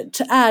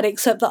to add,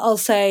 except that I'll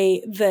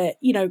say that,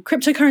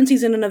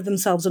 cryptocurrencies in and of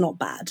themselves are not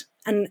bad.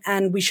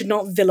 And we should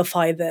not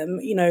vilify them.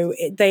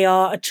 They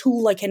are a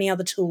tool like any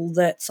other tool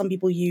that some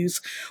people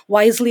use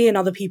wisely and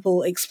other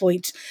people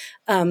exploit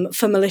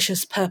for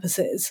malicious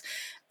purposes.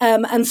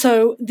 And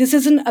so this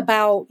isn't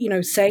about,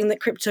 saying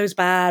that crypto is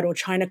bad or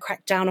trying to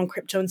crack down on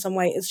crypto in some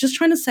way. It's just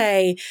trying to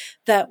say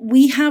that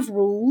we have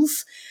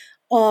rules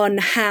on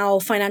how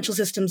financial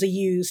systems are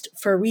used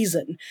for a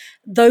reason.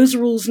 Those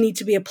rules need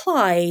to be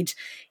applied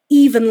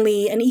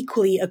evenly and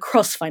equally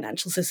across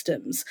financial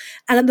systems.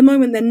 And at the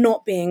moment, they're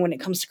not being when it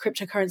comes to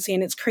cryptocurrency,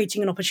 and it's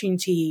creating an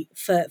opportunity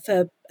for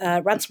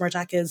ransomware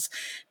attackers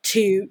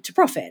to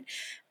profit.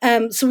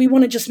 So we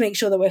want to just make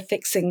sure that we're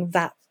fixing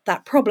that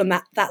problem,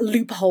 that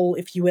loophole,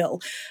 if you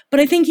will.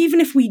 But I think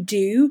even if we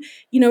do,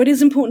 it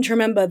is important to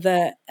remember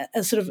that,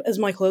 as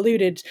Michael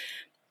alluded,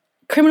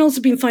 criminals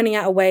have been finding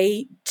out a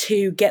way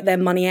to get their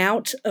money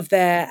out of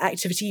their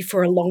activity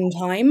for a long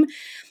time.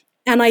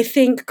 And I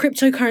think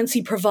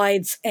cryptocurrency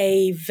provides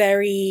a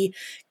very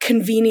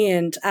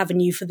convenient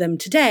avenue for them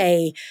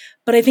today.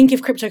 But I think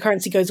if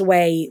cryptocurrency goes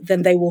away,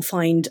 then they will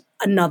find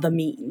another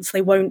means.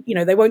 They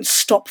won't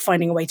stop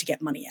finding a way to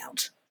get money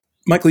out.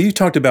 Michael, you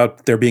talked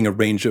about there being a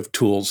range of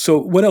tools. So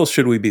what else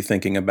should we be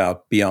thinking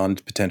about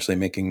beyond potentially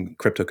making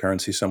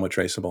cryptocurrency somewhat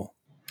traceable?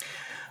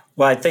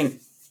 Well, I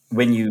think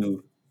when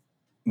you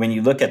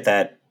look at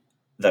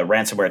the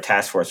ransomware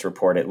task force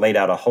report, it laid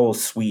out a whole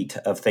suite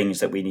of things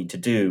that we need to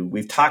do.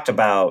 We've talked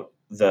about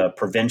the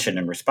prevention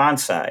and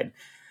response side,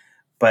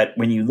 but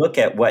when you look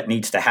at what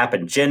needs to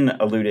happen, Jen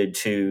alluded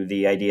to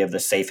the idea of the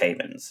safe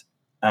havens.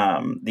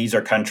 These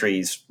are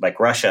countries like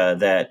Russia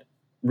that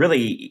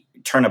really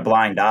turn a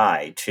blind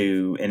eye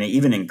to and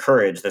even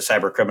encourage the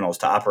cyber criminals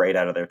to operate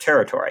out of their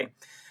territory.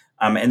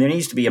 And there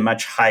needs to be a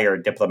much higher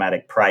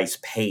diplomatic price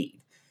paid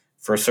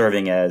for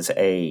serving as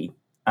a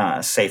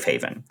safe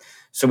haven.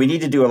 So we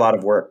need to do a lot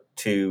of work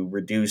to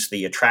reduce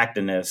the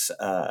attractiveness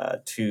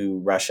to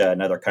Russia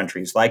and other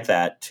countries like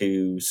that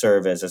to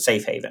serve as a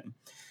safe haven.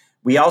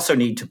 We also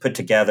need to put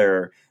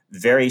together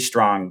very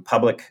strong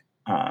public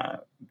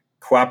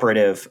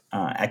cooperative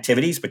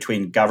activities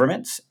between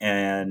governments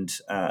and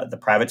the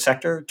private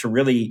sector to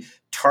really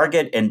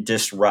target and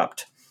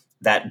disrupt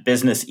that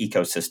business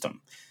ecosystem.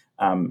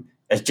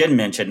 As Jen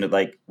mentioned,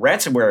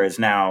 ransomware is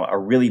now a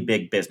really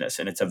big business,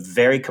 and it's a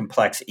very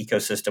complex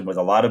ecosystem with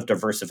a lot of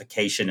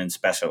diversification and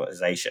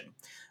specialization.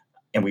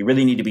 And we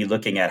really need to be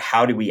looking at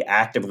how do we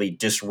actively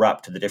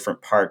disrupt the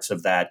different parts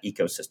of that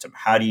ecosystem?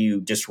 How do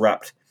you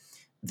disrupt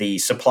the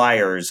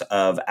suppliers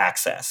of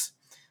access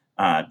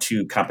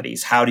to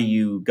companies? How do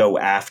you go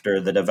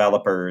after the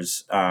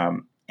developers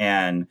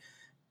and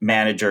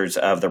managers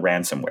of the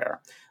ransomware?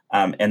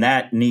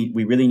 And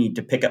we really need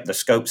to pick up the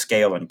scope,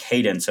 scale, and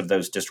cadence of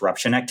those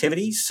disruption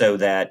activities so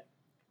that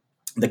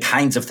the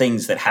kinds of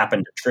things that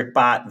happened to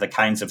TrickBot, the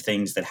kinds of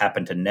things that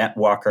happened to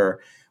NetWalker,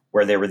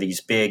 where there were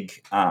these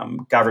big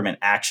government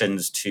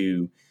actions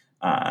to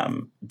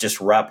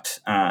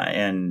disrupt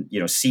and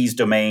seize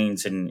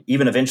domains and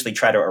even eventually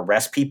try to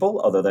arrest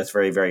people, although that's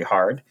very, very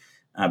hard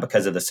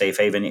because of the safe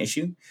haven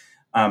issue.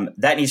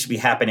 That needs to be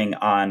happening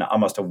on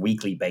almost a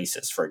weekly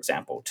basis, for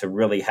example, to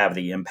really have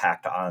the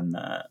impact on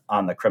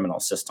the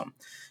criminal system.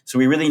 So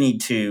we really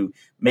need to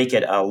make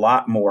it a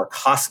lot more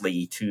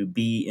costly to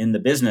be in the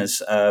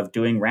business of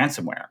doing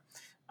ransomware.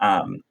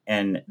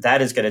 And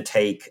that is going to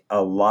take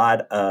a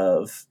lot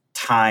of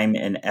time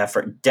and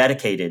effort,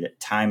 dedicated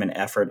time and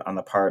effort on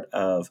the part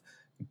of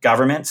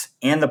governments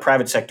and the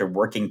private sector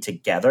working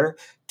together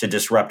to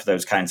disrupt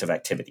those kinds of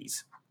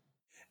activities.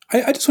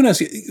 I just want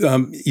to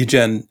ask you,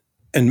 Jen,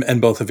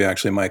 and both of you,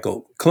 actually,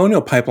 Michael.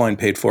 Colonial Pipeline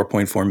paid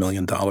 $4.4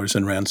 million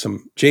in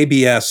ransom.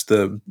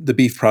 JBS, the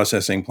beef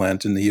processing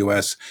plant in the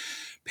U.S.,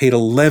 paid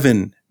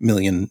 $11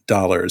 million.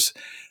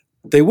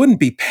 They wouldn't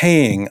be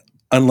paying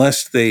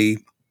unless they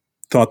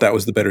thought that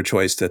was the better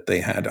choice that they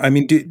had. I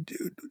mean,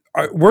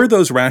 were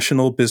those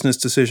rational business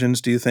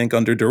decisions, do you think,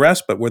 under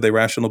duress, but were they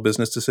rational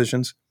business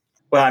decisions?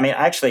 Well, I mean,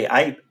 actually,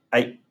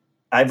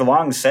 I've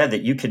long said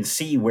that you can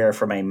see where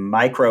from a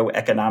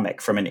microeconomic,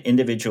 from an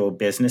individual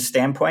business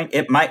standpoint,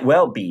 it might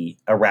well be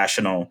a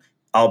rational,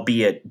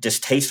 albeit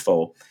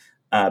distasteful,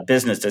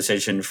 business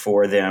decision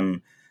for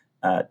them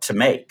to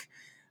make.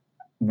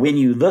 When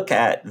you look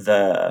at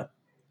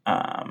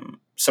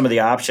some of the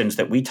options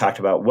that we talked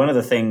about, one of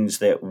the things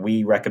that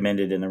we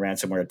recommended in the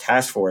ransomware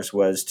task force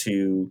was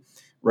to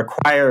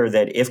require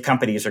that if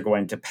companies are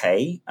going to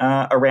pay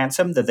a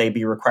ransom, that they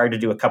be required to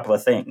do a couple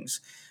of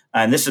things.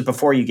 And this is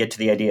before you get to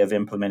the idea of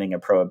implementing a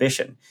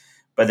prohibition,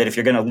 but that if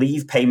you're going to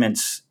leave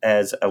payments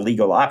as a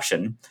legal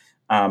option,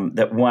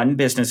 that one,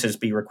 businesses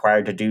be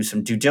required to do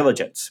some due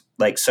diligence.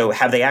 So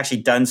have they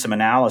actually done some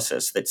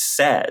analysis that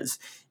says,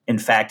 in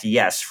fact,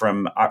 yes,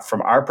 from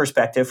our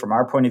perspective, from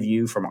our point of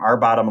view, from our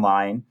bottom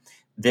line,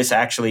 this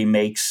actually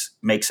makes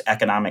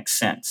economic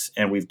sense.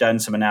 And we've done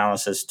some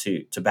analysis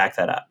to back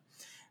that up.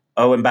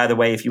 Oh, and by the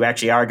way, if you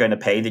actually are going to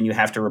pay, then you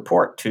have to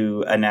report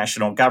to a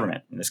national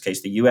government, in this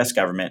case, the U.S.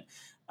 government,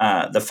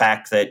 the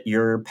fact that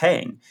you're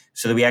paying,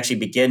 so that we actually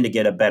begin to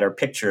get a better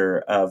picture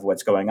of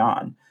what's going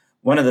on.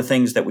 One of the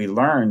things that we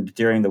learned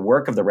during the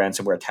work of the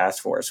ransomware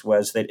task force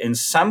was that in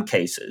some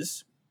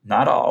cases,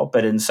 not all,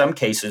 but in some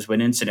cases,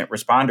 when incident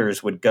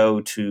responders would go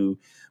to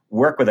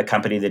work with a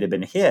company that had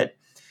been hit,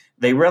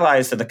 they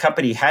realized that the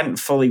company hadn't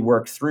fully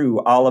worked through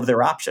all of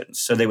their options.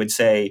 So they would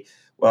say,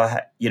 well,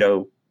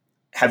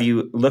 have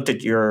you looked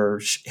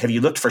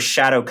for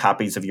shadow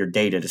copies of your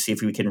data to see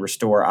if we can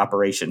restore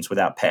operations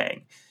without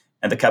paying?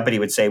 And the company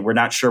would say, we're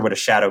not sure what a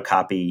shadow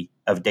copy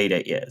of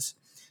data is.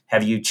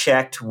 Have you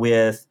checked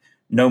with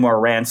No More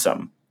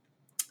Ransom,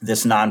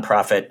 this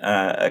nonprofit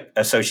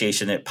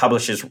association that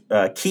publishes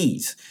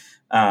keys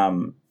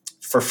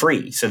for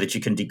free so that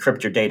you can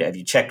decrypt your data? Have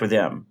you checked with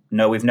them?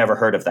 No, we've never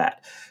heard of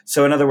that.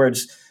 So in other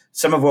words,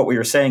 some of what we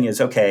were saying is,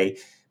 okay,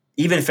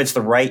 even if it's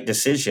the right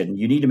decision,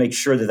 you need to make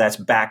sure that that's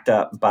backed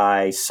up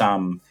by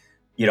some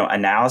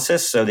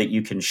analysis so that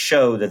you can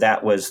show that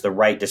that was the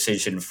right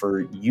decision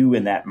for you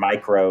in that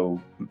micro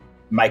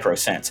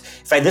sense.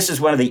 In fact, this is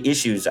one of the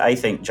issues, I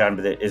think, John,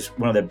 that is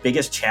one of the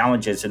biggest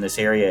challenges in this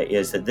area,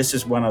 is that this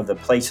is one of the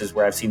places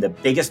where I've seen the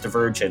biggest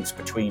divergence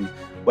between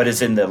what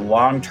is in the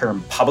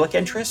long-term public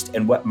interest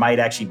and what might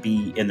actually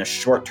be in the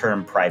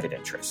short-term private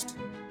interest.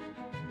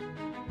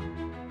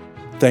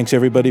 Thanks,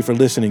 everybody, for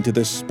listening to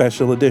this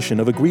special edition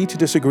of Agree to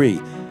Disagree.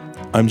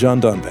 I'm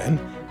John Donvan,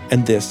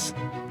 and this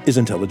is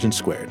Intelligence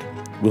Squared.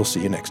 We'll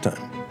see you next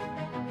time.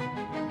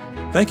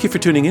 Thank you for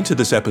tuning into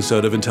this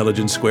episode of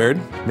Intelligence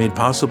Squared, made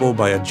possible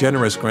by a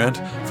generous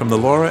grant from the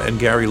Laura and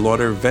Gary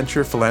Lauder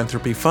Venture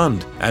Philanthropy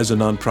Fund. As a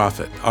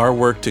nonprofit, our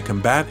work to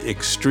combat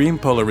extreme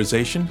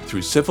polarization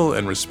through civil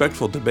and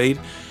respectful debate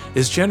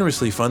is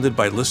generously funded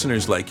by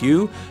listeners like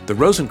you, the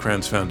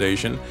Rosencrantz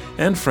Foundation,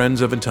 and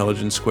friends of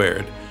Intelligence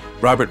Squared.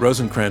 Robert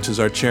Rosencrantz is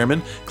our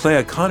chairman,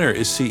 Clea Connor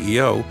is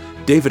CEO,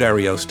 David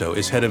Ariosto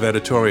is head of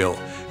editorial.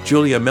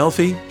 Julia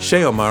Melfi,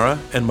 Shea O'Mara,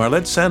 and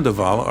Marlette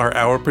Sandoval are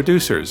our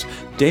producers.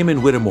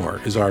 Damon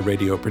Whittemore is our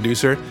radio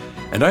producer.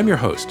 And I'm your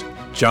host,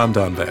 John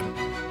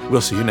Donvan.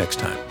 We'll see you next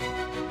time.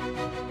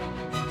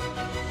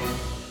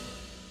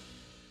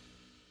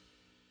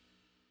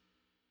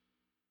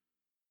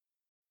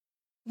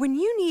 When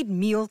you need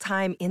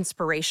mealtime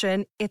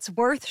inspiration, it's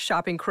worth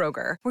shopping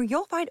Kroger, where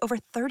you'll find over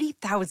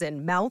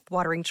 30,000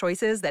 mouth-watering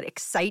choices that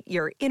excite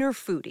your inner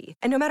foodie.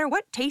 And no matter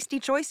what tasty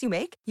choice you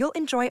make, you'll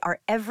enjoy our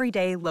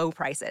everyday low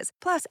prices,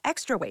 plus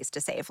extra ways to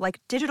save, like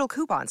digital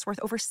coupons worth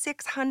over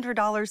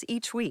 $600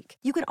 each week.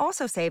 You can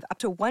also save up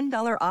to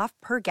 $1 off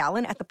per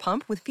gallon at the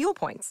pump with fuel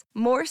points.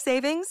 More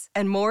savings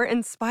and more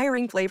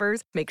inspiring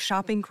flavors make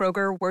shopping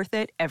Kroger worth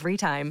it every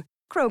time.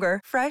 Kroger,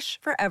 fresh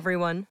for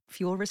everyone.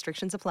 Fuel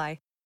restrictions apply.